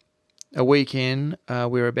Idaho. A week in,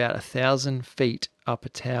 we were about 1,000 feet up a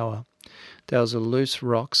tower. There was a loose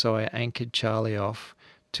rock, so I anchored Charlie off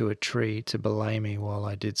to a tree to belay me while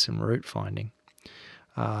I did some route finding.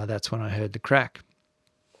 That's when I heard the crack.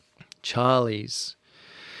 Charlie's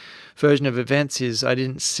version of events is I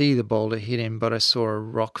didn't see the boulder hit him, but I saw a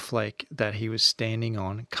rock flake that he was standing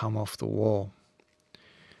on come off the wall.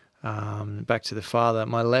 Back to the father.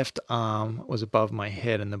 My left arm was above my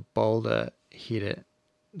head and the boulder hit it.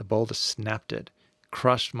 The boulder snapped it,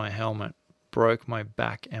 crushed my helmet, broke my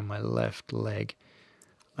back and my left leg.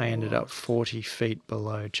 I ended up 40 feet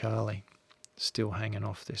below Charlie, still hanging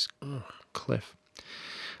off this cliff.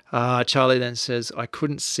 Charlie then says, I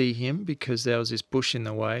couldn't see him because there was this bush in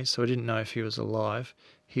the way, so I didn't know if he was alive.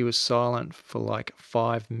 He was silent for like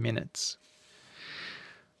 5 minutes.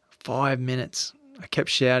 5 minutes. I kept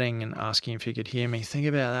shouting and asking if he could hear me. Think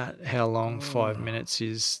about that, how long 5 minutes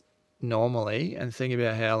is normally, and think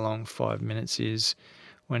about how long 5 minutes is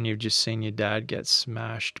when you've just seen your dad get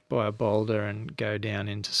smashed by a boulder and go down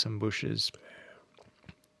into some bushes.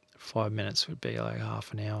 5 minutes would be like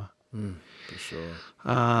half an hour. For sure.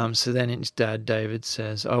 So then his dad, David,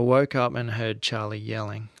 says, I woke up and heard Charlie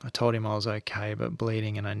yelling. I told him I was okay but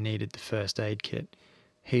bleeding and I needed the first aid kit.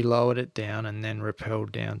 He lowered it down and then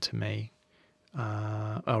repelled me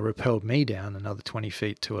down another 20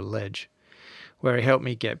 feet to a ledge, where he helped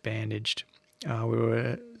me get bandaged. We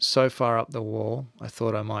were so far up the wall, I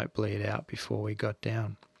thought I might bleed out before we got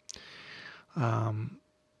down. But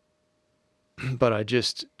I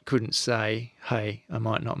just couldn't say, hey, I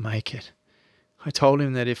might not make it. I told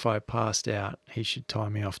him that if I passed out, he should tie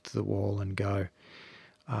me off to the wall and go.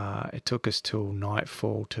 It took us till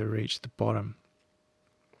nightfall to reach the bottom.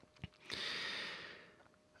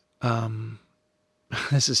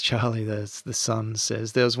 This is Charlie, the son,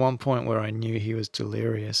 says, there was one point where I knew he was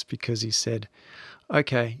delirious because he said,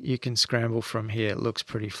 okay, you can scramble from here. It looks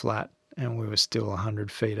pretty flat. And we were still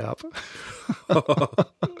 100 feet up.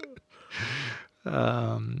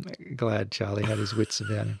 Glad Charlie had his wits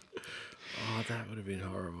about him. Oh, that would have been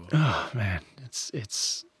horrible. Oh, man,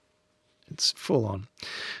 it's full on.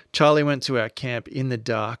 Charlie went to our camp in the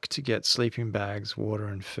dark to get sleeping bags, water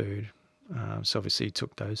and food. So obviously he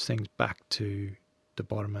took those things back to the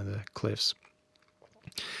bottom of the cliffs.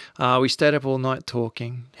 We stayed up all night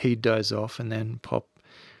talking. He'd doze off and then pop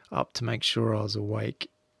up to make sure I was awake.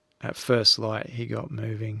 At first light, he got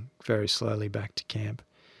moving very slowly back to camp.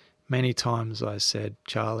 Many times I said,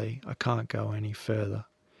 Charlie, I can't go any further.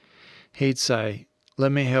 He'd say,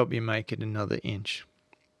 let me help you make it another inch.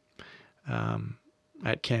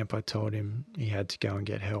 At camp, I told him he had to go and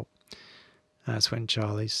get help. That's when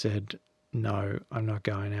Charlie said, no, I'm not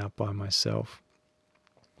going out by myself.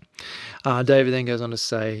 David then goes on to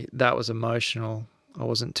say, that was emotional. I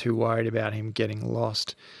wasn't too worried about him getting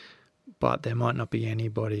lost, but there might not be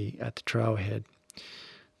anybody at the trailhead.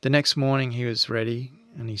 The next morning he was ready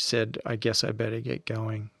and he said, I guess I better get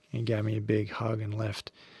going. He gave me a big hug and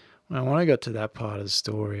left. When I got to that part of the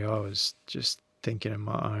story, I was just thinking of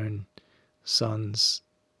my own sons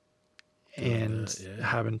and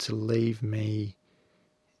having to leave me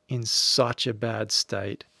in such a bad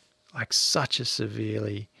state, like such a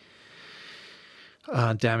severely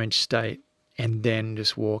damaged state, and then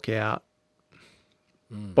just walk out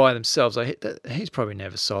by themselves. He's probably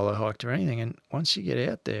never solo hiked or anything, and once you get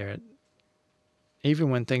out there,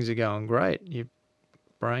 even when things are going great,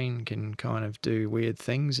 brain can kind of do weird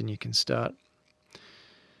things, and you can start,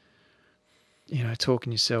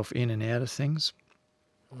 talking yourself in and out of things.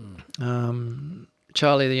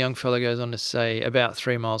 Charlie, the young fellow, goes on to say, about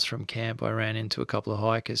 3 miles from camp, I ran into a couple of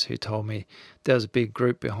hikers who told me there was a big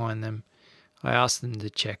group behind them. I asked them to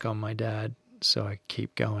check on my dad, so I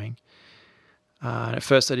keep going. And at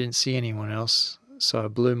first I didn't see anyone else, so I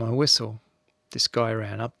blew my whistle. This guy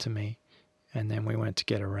ran up to me, and then we went to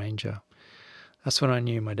get a ranger. That's when I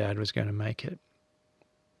knew my dad was going to make it.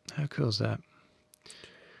 How cool is that?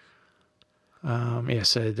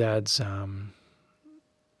 So Dad's...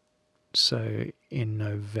 So in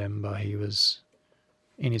November, he was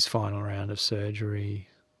in his final round of surgery,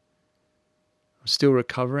 still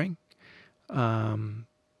recovering. But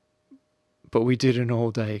we did an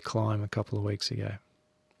all-day climb a couple of weeks ago.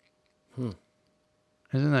 Isn't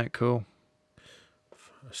that cool?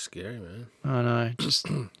 That's scary, man. I know. Just,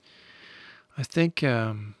 I think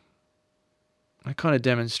it kind of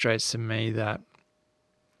demonstrates to me that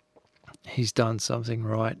he's done something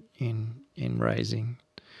right in raising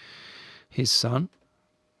his son.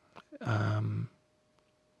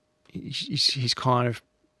 He's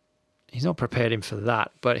not prepared him for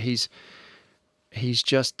that, but he's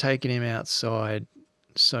just taken him outside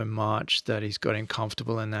so much that he's got him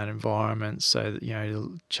comfortable in that environment, so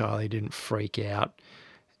that Charlie didn't freak out.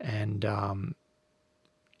 And do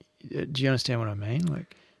you understand what I mean?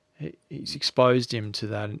 Like, he's exposed him to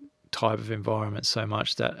that type of environment so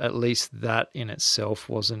much that at least that in itself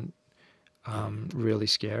wasn't really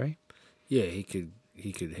scary. Yeah, he could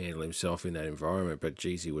handle himself in that environment, but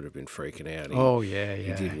geez, he would have been freaking out.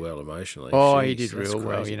 He did well emotionally. He did real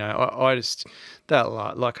well. I just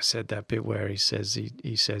like I said, that bit where he says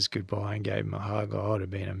he says goodbye and gave him a hug, I would have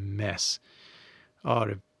been a mess.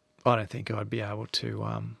 I don't think I'd be able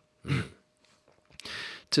to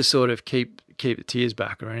to sort of keep the tears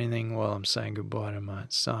back or anything while I'm saying goodbye to my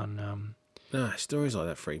son. No, stories like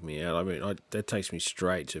that freak me out. I mean, that takes me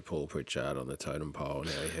straight to Paul Pritchard on the totem pole and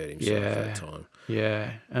how he hurt himself that time.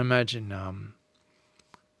 Yeah, imagine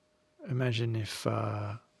if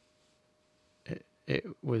it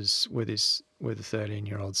was with a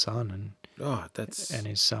 13-year-old son, and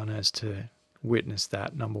his son has to witness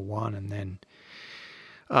that, number one, and then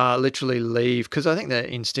literally leave, because I think that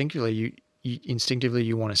instinctively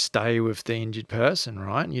you want to stay with the injured person,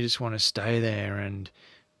 right? And you just want to stay there and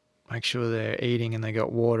make sure they're eating and they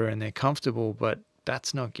got water and they're comfortable, but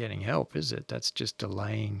that's not getting help, is it? That's just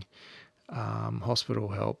delaying hospital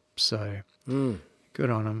help. So good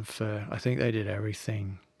on them I think they did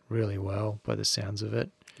everything really well by the sounds of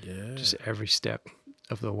it. Yeah. Just every step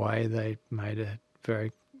of the way they made a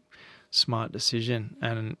very smart decision,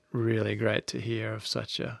 and really great to hear of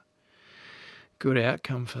such a good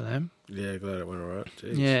outcome for them. Yeah, glad it went all right.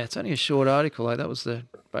 Jeez. Yeah, it's only a short article. Like, that was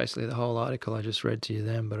basically the whole article I just read to you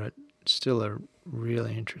then, but it's still a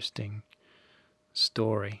really interesting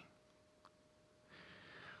story.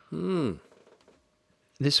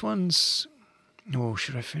 This one's... Oh,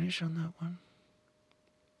 should I finish on that one?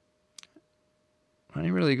 I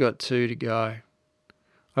only really got 2 to go.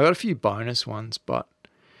 I got a few bonus ones, but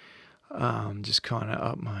just kind of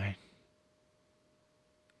up my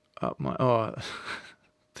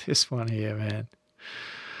this one here, man.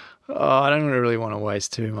 I don't really want to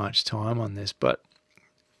waste too much time on this, but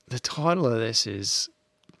the title of this is...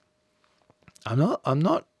 I'm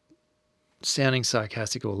not sounding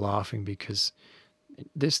sarcastic or laughing, because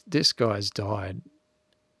this guy's died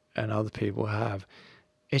and other people have.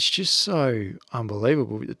 It's just so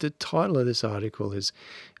unbelievable. The title of this article is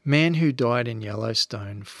 "Man Who Died in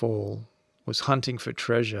Yellowstone Fall Was Hunting for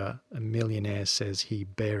Treasure a Millionaire Says He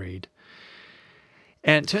Buried."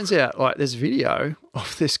 And it turns out, like, there's video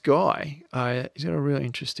of this guy. He's got a really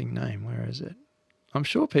interesting name. Where is it? I'm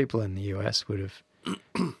sure people in the US would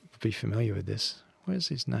be familiar with this. Where's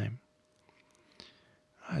his name?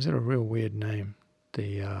 He's got a real weird name.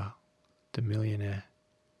 The millionaire.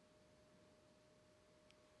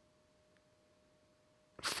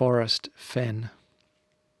 Forrest Fenn.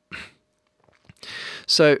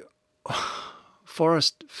 So,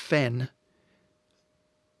 Forrest Fenn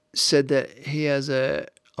said that he has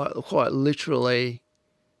quite literally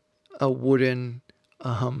a wooden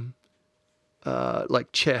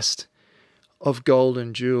like chest of gold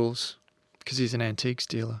and jewels, because he's an antiques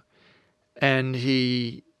dealer, and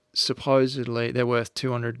he supposedly they're worth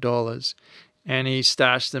 $200, and he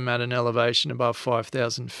stashed them at an elevation above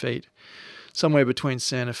 5,000 feet, somewhere between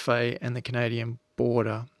Santa Fe and the Canadian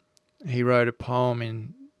border. He wrote a poem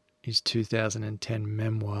in his 2010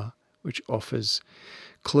 memoir, which offers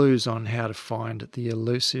clues on how to find the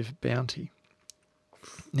elusive bounty.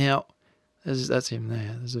 Now, That's him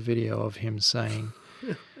there. There's a video of him saying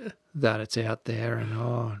that it's out there and,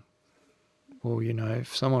 well,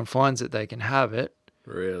 if someone finds it, they can have it.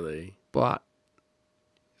 Really? But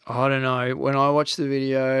I don't know. When I watched the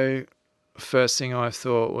video, first thing I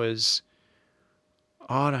thought was,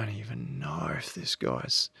 I don't even know if this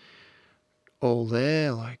guy's all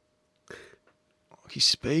there. Like, he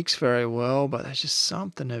speaks very well, but there's just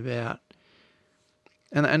something about,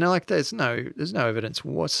 and like there's no evidence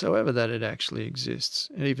whatsoever that it actually exists.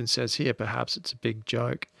 It even says here, perhaps it's a big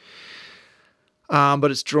joke.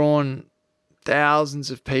 But it's drawn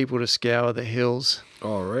thousands of people to scour the hills.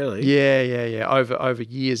 Oh, really? Yeah. Over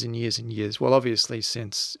years and years and years. Well, obviously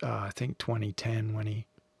since I think 2010 when he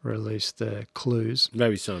released the clues.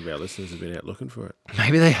 Maybe some of our listeners have been out looking for it.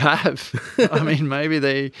 Maybe they have. I mean, maybe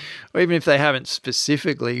or even if they haven't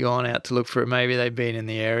specifically gone out to look for it, maybe they've been in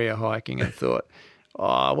the area hiking and thought,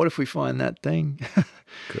 oh, what if we find that thing?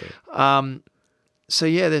 Cool. So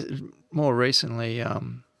yeah, more recently,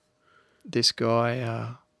 this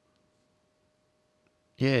guy,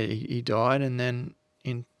 he died, and then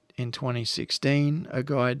in 2016, a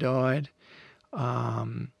guy died.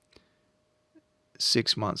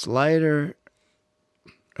 6 months later,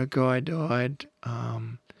 a guy died.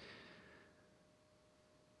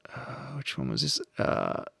 Which one was this?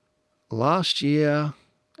 Last year,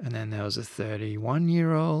 and then there was a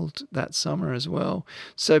 31-year-old that summer as well.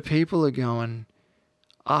 So people are going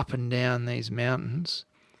up and down these mountains.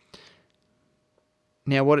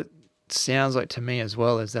 Now, what it sounds like to me as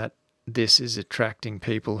well is that this is attracting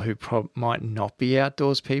people who might not be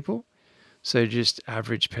outdoors people. So just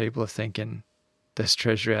average people are thinking, there's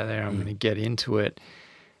treasure out there, I'm going to get into it.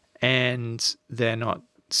 And they're not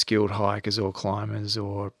skilled hikers or climbers,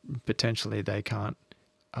 or potentially they can't,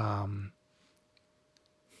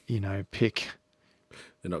 pick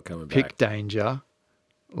They're not coming pick back. danger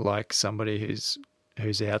like somebody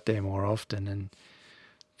who's out there more often. And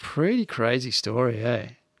pretty crazy story, eh?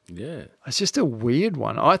 Yeah. It's just a weird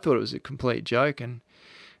one. I thought it was a complete joke, and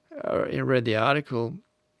I read the article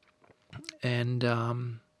and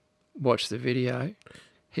watched the video.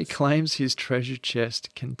 He claims his treasure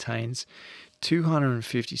chest contains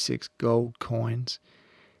 256 gold coins,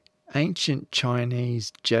 ancient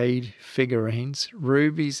Chinese jade figurines,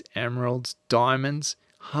 rubies, emeralds, diamonds,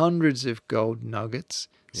 hundreds of gold nuggets,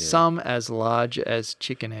 some as large as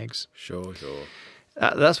chicken eggs. Sure.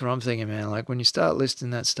 That's what I'm thinking, man. Like when you start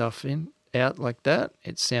listing that stuff out like that,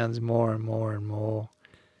 it sounds more and more and more.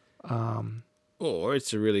 Or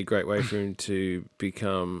it's a really great way for him to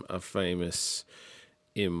become a famous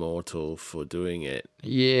immortal for doing it.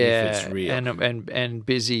 Yeah, if it's real. and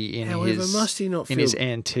busy in must he not his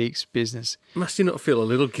antiques business. Must he not feel a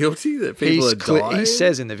little guilty that people are dying? He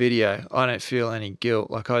says in the video, I don't feel any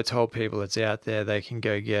guilt. Like, I told people it's out there, they can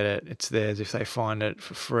go get it. It's theirs if they find it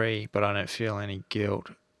for free, but I don't feel any guilt.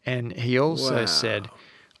 And he also said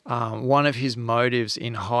one of his motives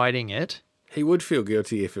in hiding it. He would feel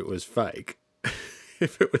guilty if it was fake.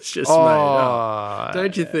 If it was just made up.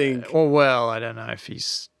 Don't you think? Well, I don't know if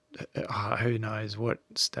he's... who knows what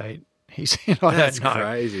state he's in. I don't know. That's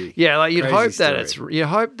crazy. Yeah, like you'd Crazy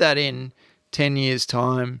hope that in 10 years'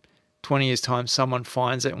 time, 20 years' time, someone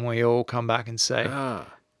finds it and we all come back and say,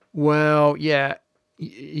 well, yeah,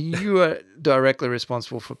 you were directly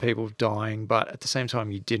responsible for people dying, but at the same time,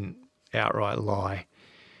 you didn't outright lie.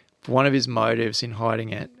 One of his motives in hiding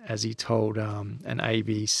it, as he told an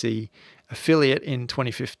ABC affiliate in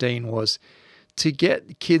 2015, was to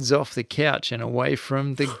get kids off the couch and away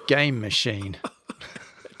from the game machine.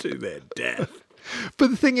 To their death.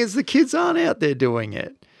 But the thing is, the kids aren't out there doing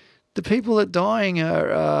it. The people that are dying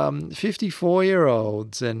are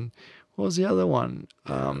 54-year-olds, and what was the other one?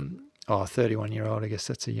 31-year-old. I guess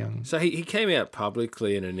that's a young... So he came out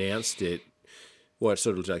publicly and announced it,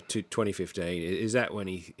 sort of like 2015. Is that when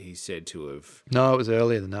he said to have... No, it was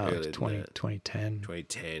earlier than that. Earlier It was 2010.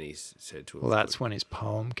 2010, he said to have... Well, that's when his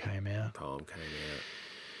poem came out.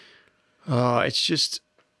 Oh, it's just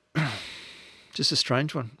a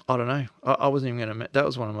strange one. I don't know. I wasn't even going to... That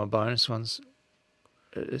was one of my bonus ones.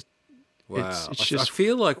 Wow. It's just... I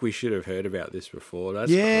feel like we should have heard about this before.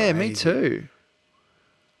 That's crazy. Me crazy. too.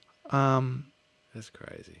 That's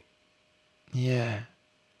crazy. Yeah.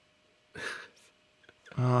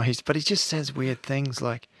 But he just says weird things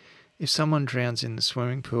like, if someone drowns in the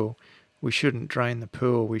swimming pool, we shouldn't drain the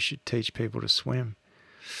pool. We should teach people to swim.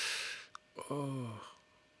 Oh.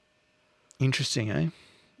 Interesting, eh?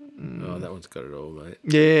 Oh, that one's got it all, mate.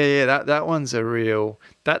 Yeah. That one's a real...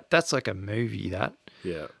 That's like a movie, that.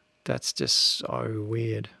 Yeah. That's just so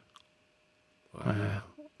weird. Wow.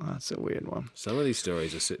 That's a weird one. Some of these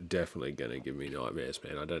stories are definitely going to give me nightmares,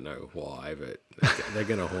 man. I don't know why, but they're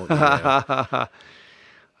going to haunt me now.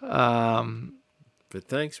 But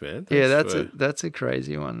thanks, man. Thanks That's a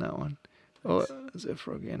crazy one, that one. Oh, there's a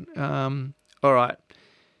frog again. All right.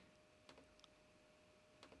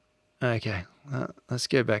 Okay, let's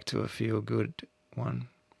go back to a feel-good one.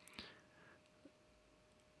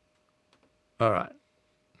 All right.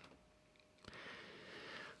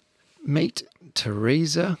 Meet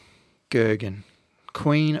Teresa Gergen,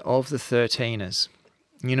 Queen of the 13ers.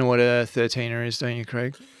 You know what a 13er is, don't you,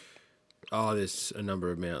 Craig? Oh, there's a number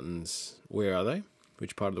of mountains. Where are they?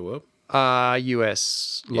 Which part of the world?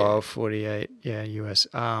 US, lower 48. Yeah, US.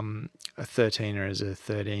 A 13er is a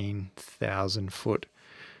 13,000 foot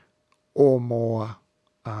or more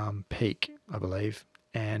peak, I believe.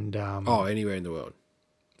 And anywhere in the world.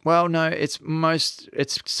 Well, no, it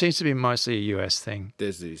seems to be mostly a US thing.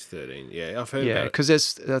 There's these 13. Yeah, I've heard about it. Yeah, because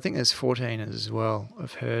I think there's 14ers as well.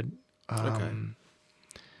 I've heard. Okay.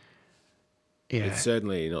 Yeah. It's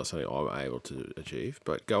certainly not something I'm able to achieve,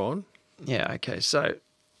 but go on. Yeah, okay. So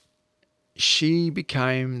she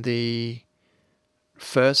became the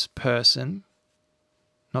first person,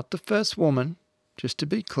 not the first woman, just to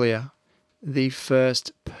be clear, the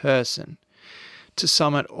first person to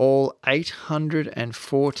summit all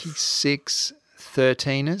 846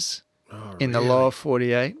 13ers in the lower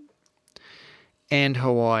 48 and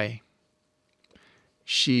Hawaii.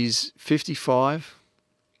 She's 55,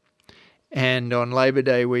 and on Labor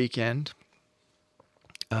Day weekend,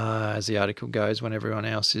 as the article goes, when everyone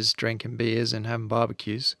else is drinking beers and having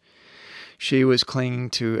barbecues, she was clinging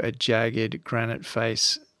to a jagged granite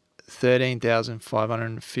face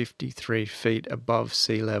 13,553 feet above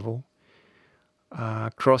sea level,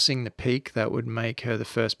 crossing the peak that would make her the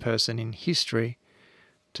first person in history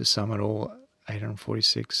to summit all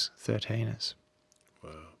 846 13ers.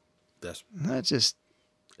 Wow. That's just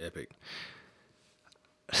epic.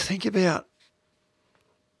 Think about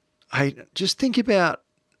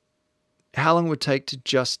how long it would take to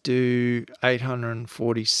just do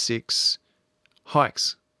 846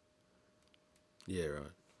 hikes. Yeah, right.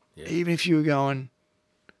 Yeah. Even if you were going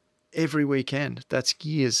every weekend, that's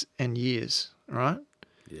years and years, right?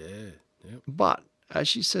 Yeah. Yep. But as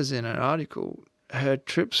she says in an article, her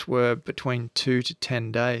trips were between 2 to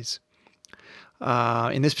 10 days.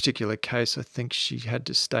 In this particular case, I think she had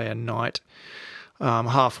to stay a night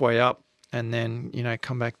halfway up and then,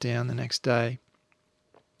 come back down the next day.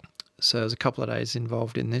 So there's a couple of days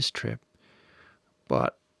involved in this trip.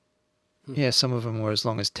 But, some of them were as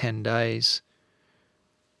long as 10 days.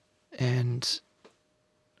 And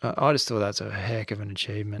I just thought that's a heck of an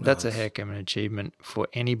achievement. That's a heck of an achievement for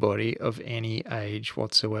anybody of any age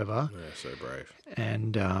whatsoever. Yeah, so brave.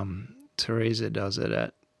 And Teresa does it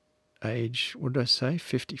at age, what did I say,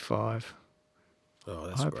 55. Oh,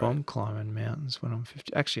 that's I hope great. I'm climbing mountains when I'm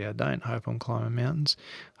 50. Actually, I don't hope I'm climbing mountains.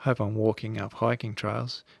 I hope I'm walking up hiking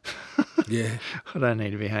trails. Yeah. I don't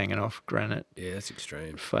need to be hanging off granite Yeah, that's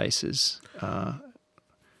extreme. faces.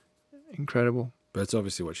 Incredible. But it's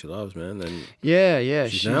obviously what she loves, man. Then Yeah.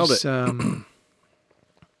 she's nailed it.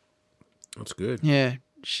 That's good. Yeah,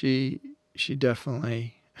 she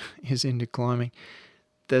definitely is into climbing.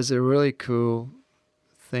 There's a really cool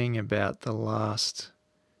thing about the last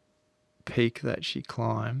peak that she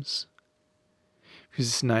climbs, because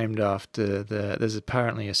it's named after there's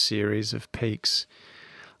apparently a series of peaks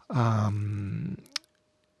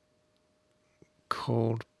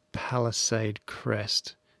called Palisade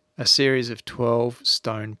Crest, a series of 12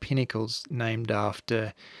 stone pinnacles named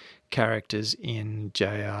after characters in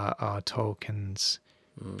J.R.R. Tolkien's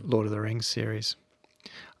Lord of the Rings series.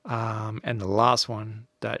 And the last one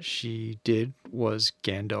that she did was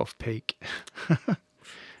Gandalf Peak,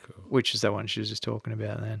 which is that one she was just talking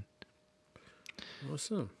about then.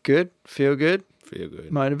 Awesome. Good? Feel good? Feel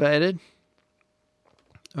good. Motivated?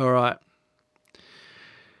 All right.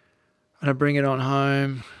 I'm going to bring it on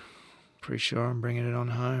home. Pretty sure I'm bringing it on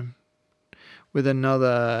home with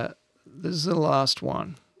another. This is the last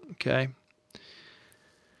one, okay?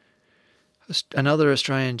 Another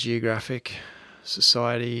Australian Geographic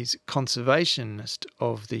Society's Conservationist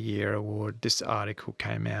of the Year award. This article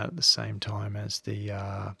came out at the same time as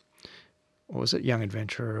the, Young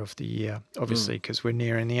Adventurer of the Year. Obviously, because we're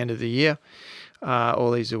nearing the end of the year,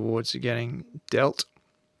 all these awards are getting dealt.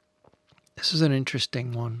 This is an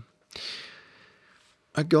interesting one.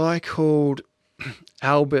 A guy called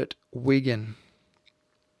Albert Wiggin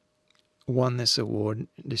won this award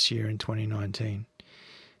this year in 2019.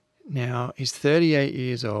 Now, he's 38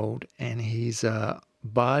 years old, and he's a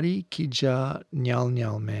Badi Kija Nyal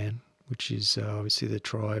Nyal man, which is obviously the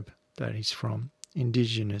tribe that he's from,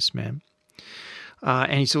 Indigenous man.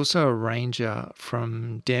 And he's also a ranger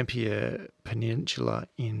from Dampier Peninsula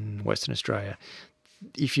in Western Australia.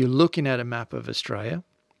 If you're looking at a map of Australia,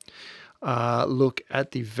 look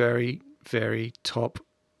at the very, very top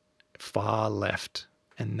far left,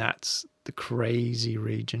 and that's the crazy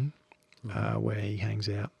region where he hangs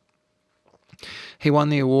out. He won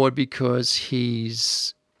the award because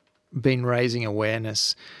he's been raising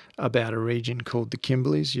awareness about a region called the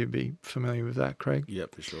Kimberleys. You'd be familiar with that, Craig?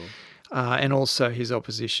 Yep, for sure. And also his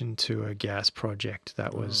opposition to a gas project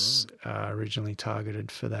that was originally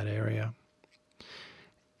targeted for that area.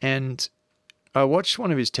 And I watched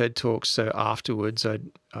one of his TED Talks, so afterwards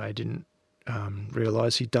I didn't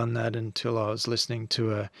realise he'd done that until I was listening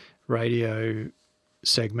to a radio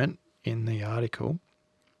segment in the article.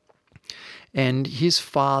 And his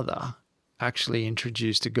father actually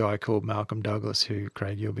introduced a guy called Malcolm Douglas, who,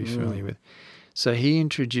 Craig, you'll be familiar with. So he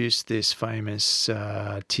introduced this famous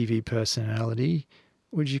TV personality,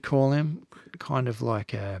 would you call him? Kind of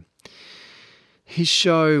like his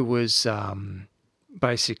show was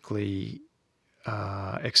basically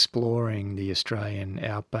exploring the Australian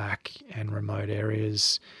outback and remote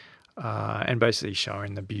areas, and basically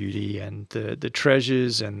showing the beauty and the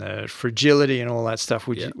treasures and the fragility and all that stuff.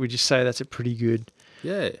 Would you say that's a pretty good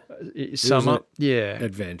sum up? Yeah.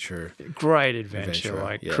 Adventure. Great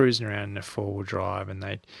adventure. Cruising around in a four-wheel drive, and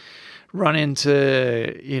they'd run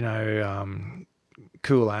into,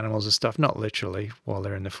 cool animals and stuff, not literally while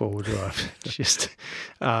they're in the four-wheel drive. Just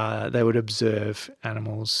they would observe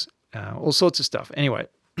animals, all sorts of stuff. Anyway,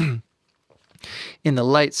 in the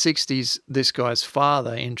late 60s, this guy's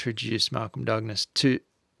father introduced Malcolm Douglas to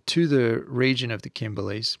the region of the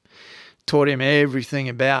Kimberleys, taught him everything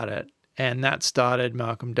about it, and that started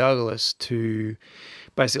Malcolm Douglas to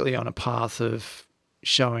basically on a path of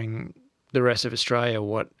showing the rest of Australia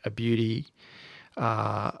what a beauty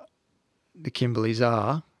the Kimberleys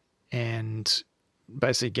are, and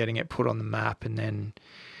basically getting it put on the map. And then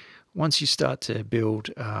once you start to build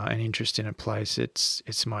an interest in a place,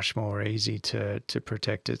 it's much more easy to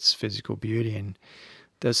protect its physical beauty. And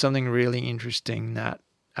there's something really interesting that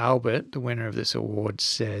Albert, the winner of this award,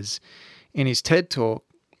 says in his TED Talk.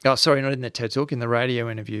 Oh, sorry, not in the TED Talk, in the radio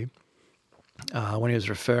interview, when he was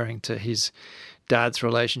referring to his dad's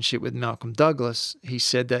relationship with Malcolm Douglas, he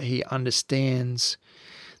said that he understands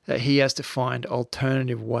that he has to find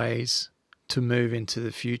alternative ways to move into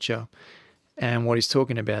the future. And what he's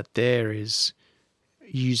talking about there is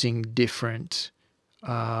using different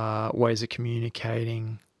ways of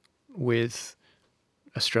communicating with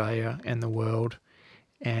Australia and the world,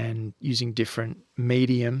 and using different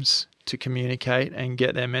mediums to communicate and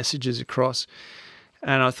get their messages across.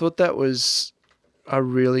 And I thought that was a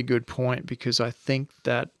really good point, because I think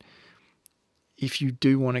that if you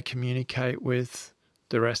do want to communicate with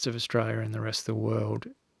the rest of Australia and the rest of the world,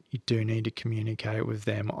 you do need to communicate with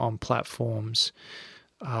them on platforms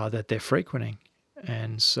that they're frequenting.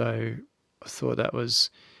 And so I thought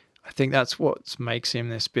I think that's what makes him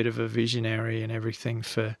this bit of a visionary and everything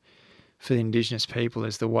for the Indigenous people,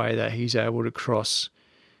 is the way that he's able to cross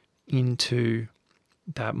into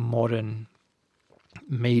that modern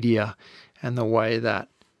media, and the way that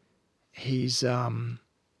he's able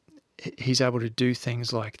to do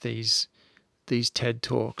things like these TED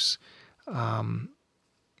Talks.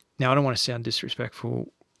 Now, I don't want to sound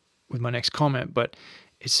disrespectful with my next comment, but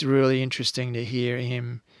it's really interesting to hear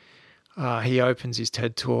him. He opens his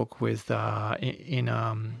TED Talk with in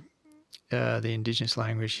the Indigenous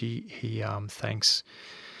language. He thanks.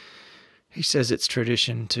 He says it's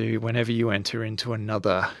tradition to, whenever you enter into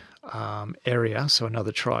another area, so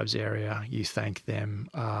another tribe's area, you thank them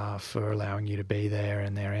for allowing you to be there,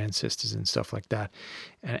 and their ancestors and stuff like that.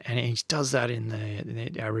 And he does that in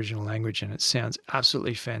the Aboriginal language, and it sounds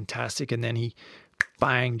absolutely fantastic. And then he,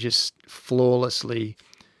 bang, just flawlessly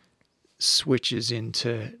switches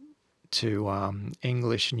into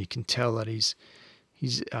English, and you can tell that he's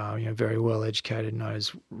very well educated,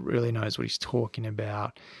 really knows what he's talking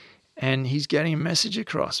about, and he's getting a message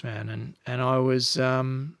across, man. And I was I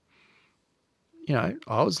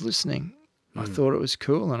was listening. I thought it was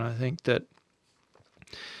cool, and I think that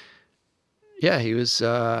he was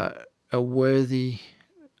a worthy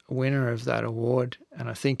winner of that award, and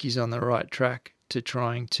I think he's on the right track to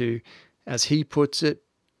trying to, as he puts it,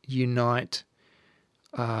 unite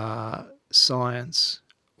science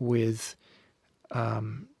with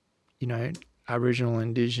Aboriginal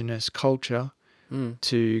Indigenous culture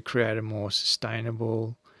to create a more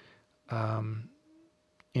sustainable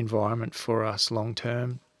environment for us long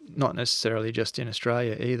term, not necessarily just in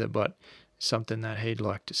Australia either, but something that he'd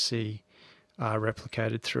like to see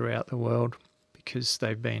replicated throughout the world, because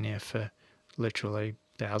they've been here for literally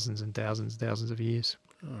thousands and thousands of years.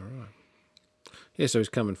 All right. Yeah, so he's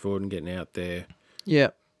coming forward and getting out there. Yeah.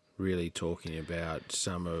 Really talking about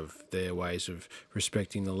some of their ways of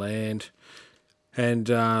respecting the land and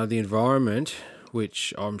the environment,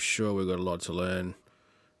 which I'm sure we've got a lot to learn.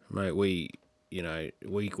 Mate, we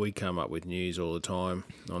come up with news all the time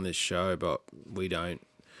on this show, but we don't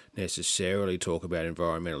necessarily talk about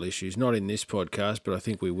environmental issues. Not in this podcast, but I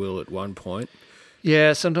think we will at one point.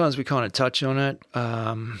 Yeah, sometimes we kind of touch on it.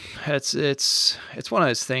 It's one of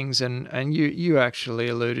those things, and you actually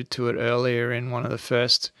alluded to it earlier in one of the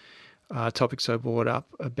first topics I brought up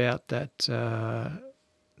about that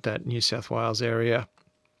New South Wales area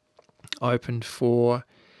opened for,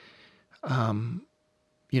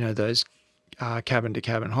 those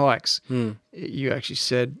cabin-to-cabin hikes. You actually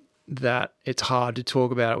said that it's hard to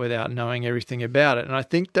talk about it without knowing everything about it, and I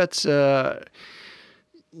think that's.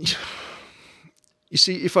 You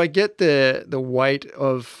see, if I get the weight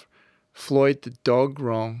of Floyd the dog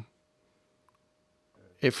wrong,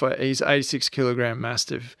 he's 86 kilogram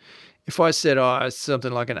Mastiff. If I said, it's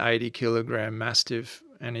something like an 80 kilogram Mastiff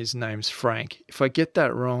and his name's Frank, if I get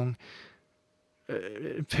that wrong,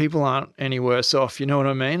 people aren't any worse off, you know what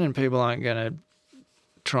I mean? And people aren't going to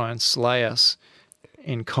try and slay us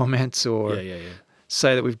in comments or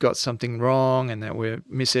say that we've got something wrong and that we're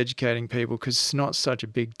miseducating people, because it's not such a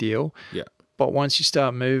big deal. Yeah. But once you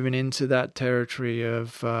start moving into that territory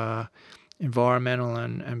of environmental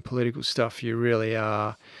and political stuff, you really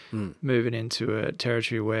are moving into a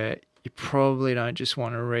territory where you probably don't just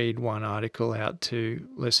want to read one article out to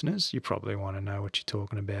listeners. You probably want to know what you're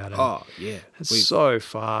talking about. And it's so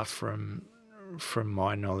far from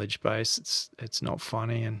my knowledge base. It's not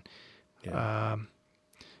funny, and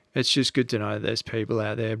it's just good to know there's people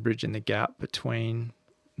out there bridging the gap between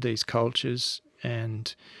these cultures,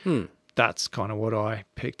 and that's kind of what I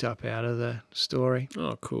picked up out of the story.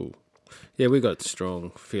 Oh, cool. Yeah, we got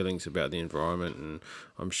strong feelings about the environment, and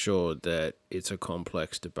I'm sure that it's a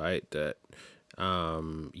complex debate that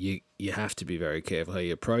you have to be very careful how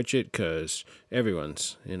you approach it, because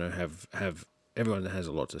everyone's everyone has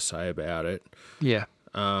a lot to say about it. Yeah.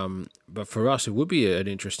 But for us, it would be an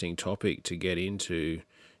interesting topic to get into,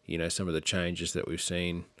 some of the changes that we've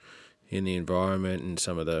seen in the environment and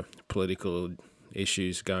some of the political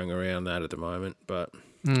issues going around that at the moment. But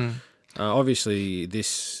obviously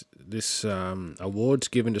this award's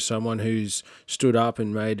given to someone who's stood up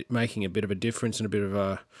and making a bit of a difference and a bit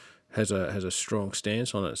of has a strong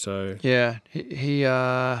stance on it. So yeah, he's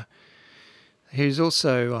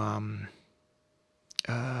also I'm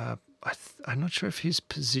not sure if his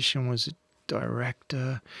position was a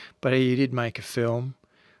director, but he did make a film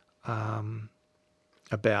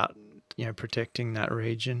about protecting that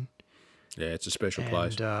region. Yeah, it's a special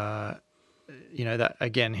place. And that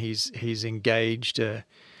again, he's engaged a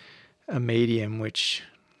medium which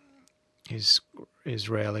is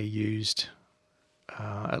rarely used,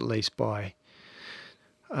 at least by.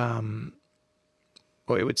 Well,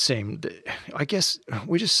 it would seem that, I guess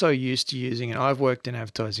we're just so used to using it. I've worked in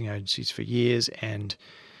advertising agencies for years, and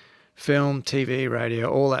film, TV,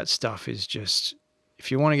 radio, all that stuff is just,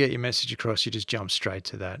 if you want to get your message across, you just jump straight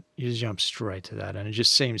to that. And it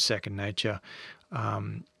just seems second nature.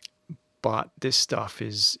 But this stuff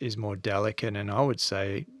is more delicate, and I would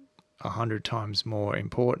say 100 times more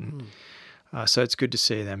important. So it's good to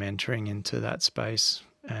see them entering into that space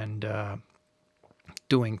and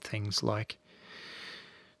doing things like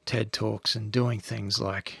TED Talks and doing things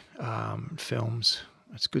like films.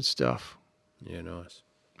 It's good stuff. Yeah, nice.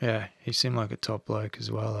 Yeah, he seemed like a top bloke as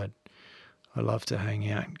well. I'd love to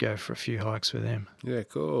hang out and go for a few hikes with him. Yeah,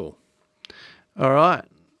 cool. All right.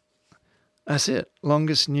 That's it.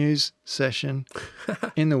 Longest news session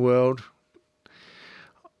in the world.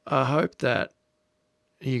 I hope that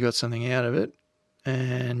you got something out of it,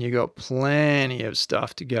 and you got plenty of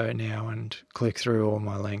stuff to go now and click through all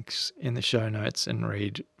my links in the show notes and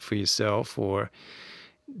read for yourself, or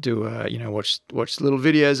do watch little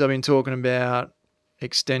videos I've been talking about,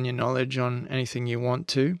 extend your knowledge on anything you want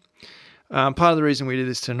to. Part of the reason we did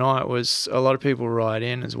this tonight was a lot of people write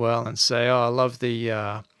in as well and say, I love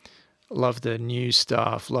the news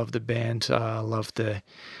stuff, love the banter, love the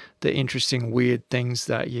interesting, weird things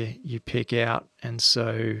that you pick out. And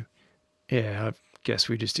so, yeah, I guess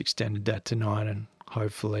we just extended that tonight, and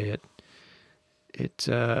hopefully it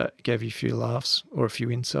gave you a few laughs or a few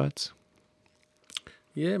insights.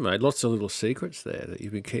 Yeah, mate, lots of little secrets there that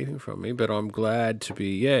you've been keeping from me, but I'm glad to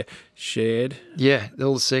be, shared. Yeah,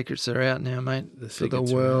 all the secrets are out now, mate, for the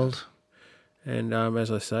world. And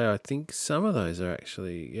as I say, I think some of those are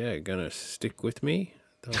actually, going to stick with me.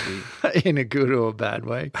 In a good or a bad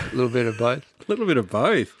way, a little bit of both. A little bit of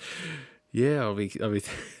both. Yeah, I'll be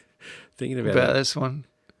thinking about this one.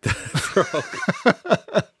 Frog.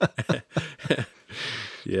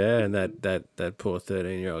 Yeah, and that poor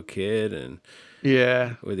 13-year-old kid, and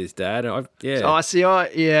with his dad.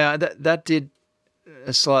 That did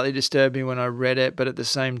slightly disturb me when I read it, but at the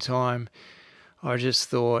same time, I just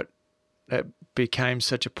thought it became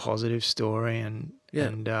such a positive story, and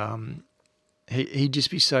he'd just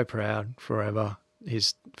be so proud forever,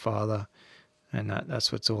 his father, and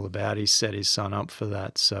that's what it's all about. He set his son up for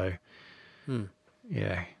that, so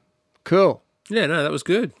yeah, cool. Yeah, no, that was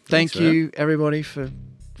good. Thank you, everybody, for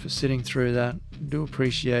sitting through that. Do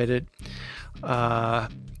appreciate it.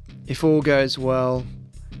 If all goes well,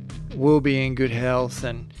 we'll be in good health,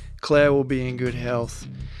 and Claire will be in good health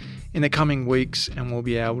in the coming weeks, and we'll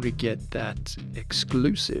be able to get that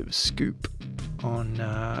exclusive scoop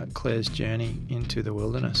on Claire's journey into the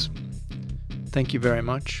wilderness. Thank you very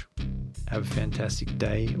much. Have a fantastic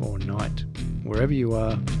day or night, wherever you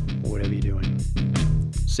are or whatever you're doing.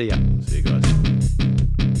 See ya. See you guys.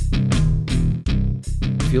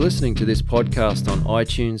 If you're listening to this podcast on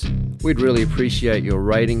iTunes, we'd really appreciate your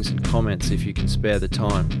ratings and comments if you can spare the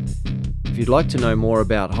time. If you'd like to know more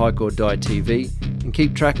about Hike or Die TV and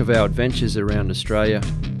keep track of our adventures around Australia,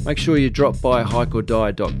 make sure you drop by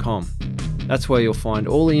hikeordie.com. That's where you'll find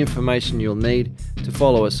all the information you'll need to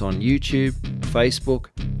follow us on YouTube, Facebook,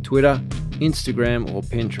 Twitter, Instagram or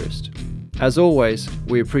Pinterest. As always,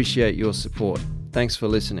 we appreciate your support. Thanks for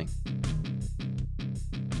listening.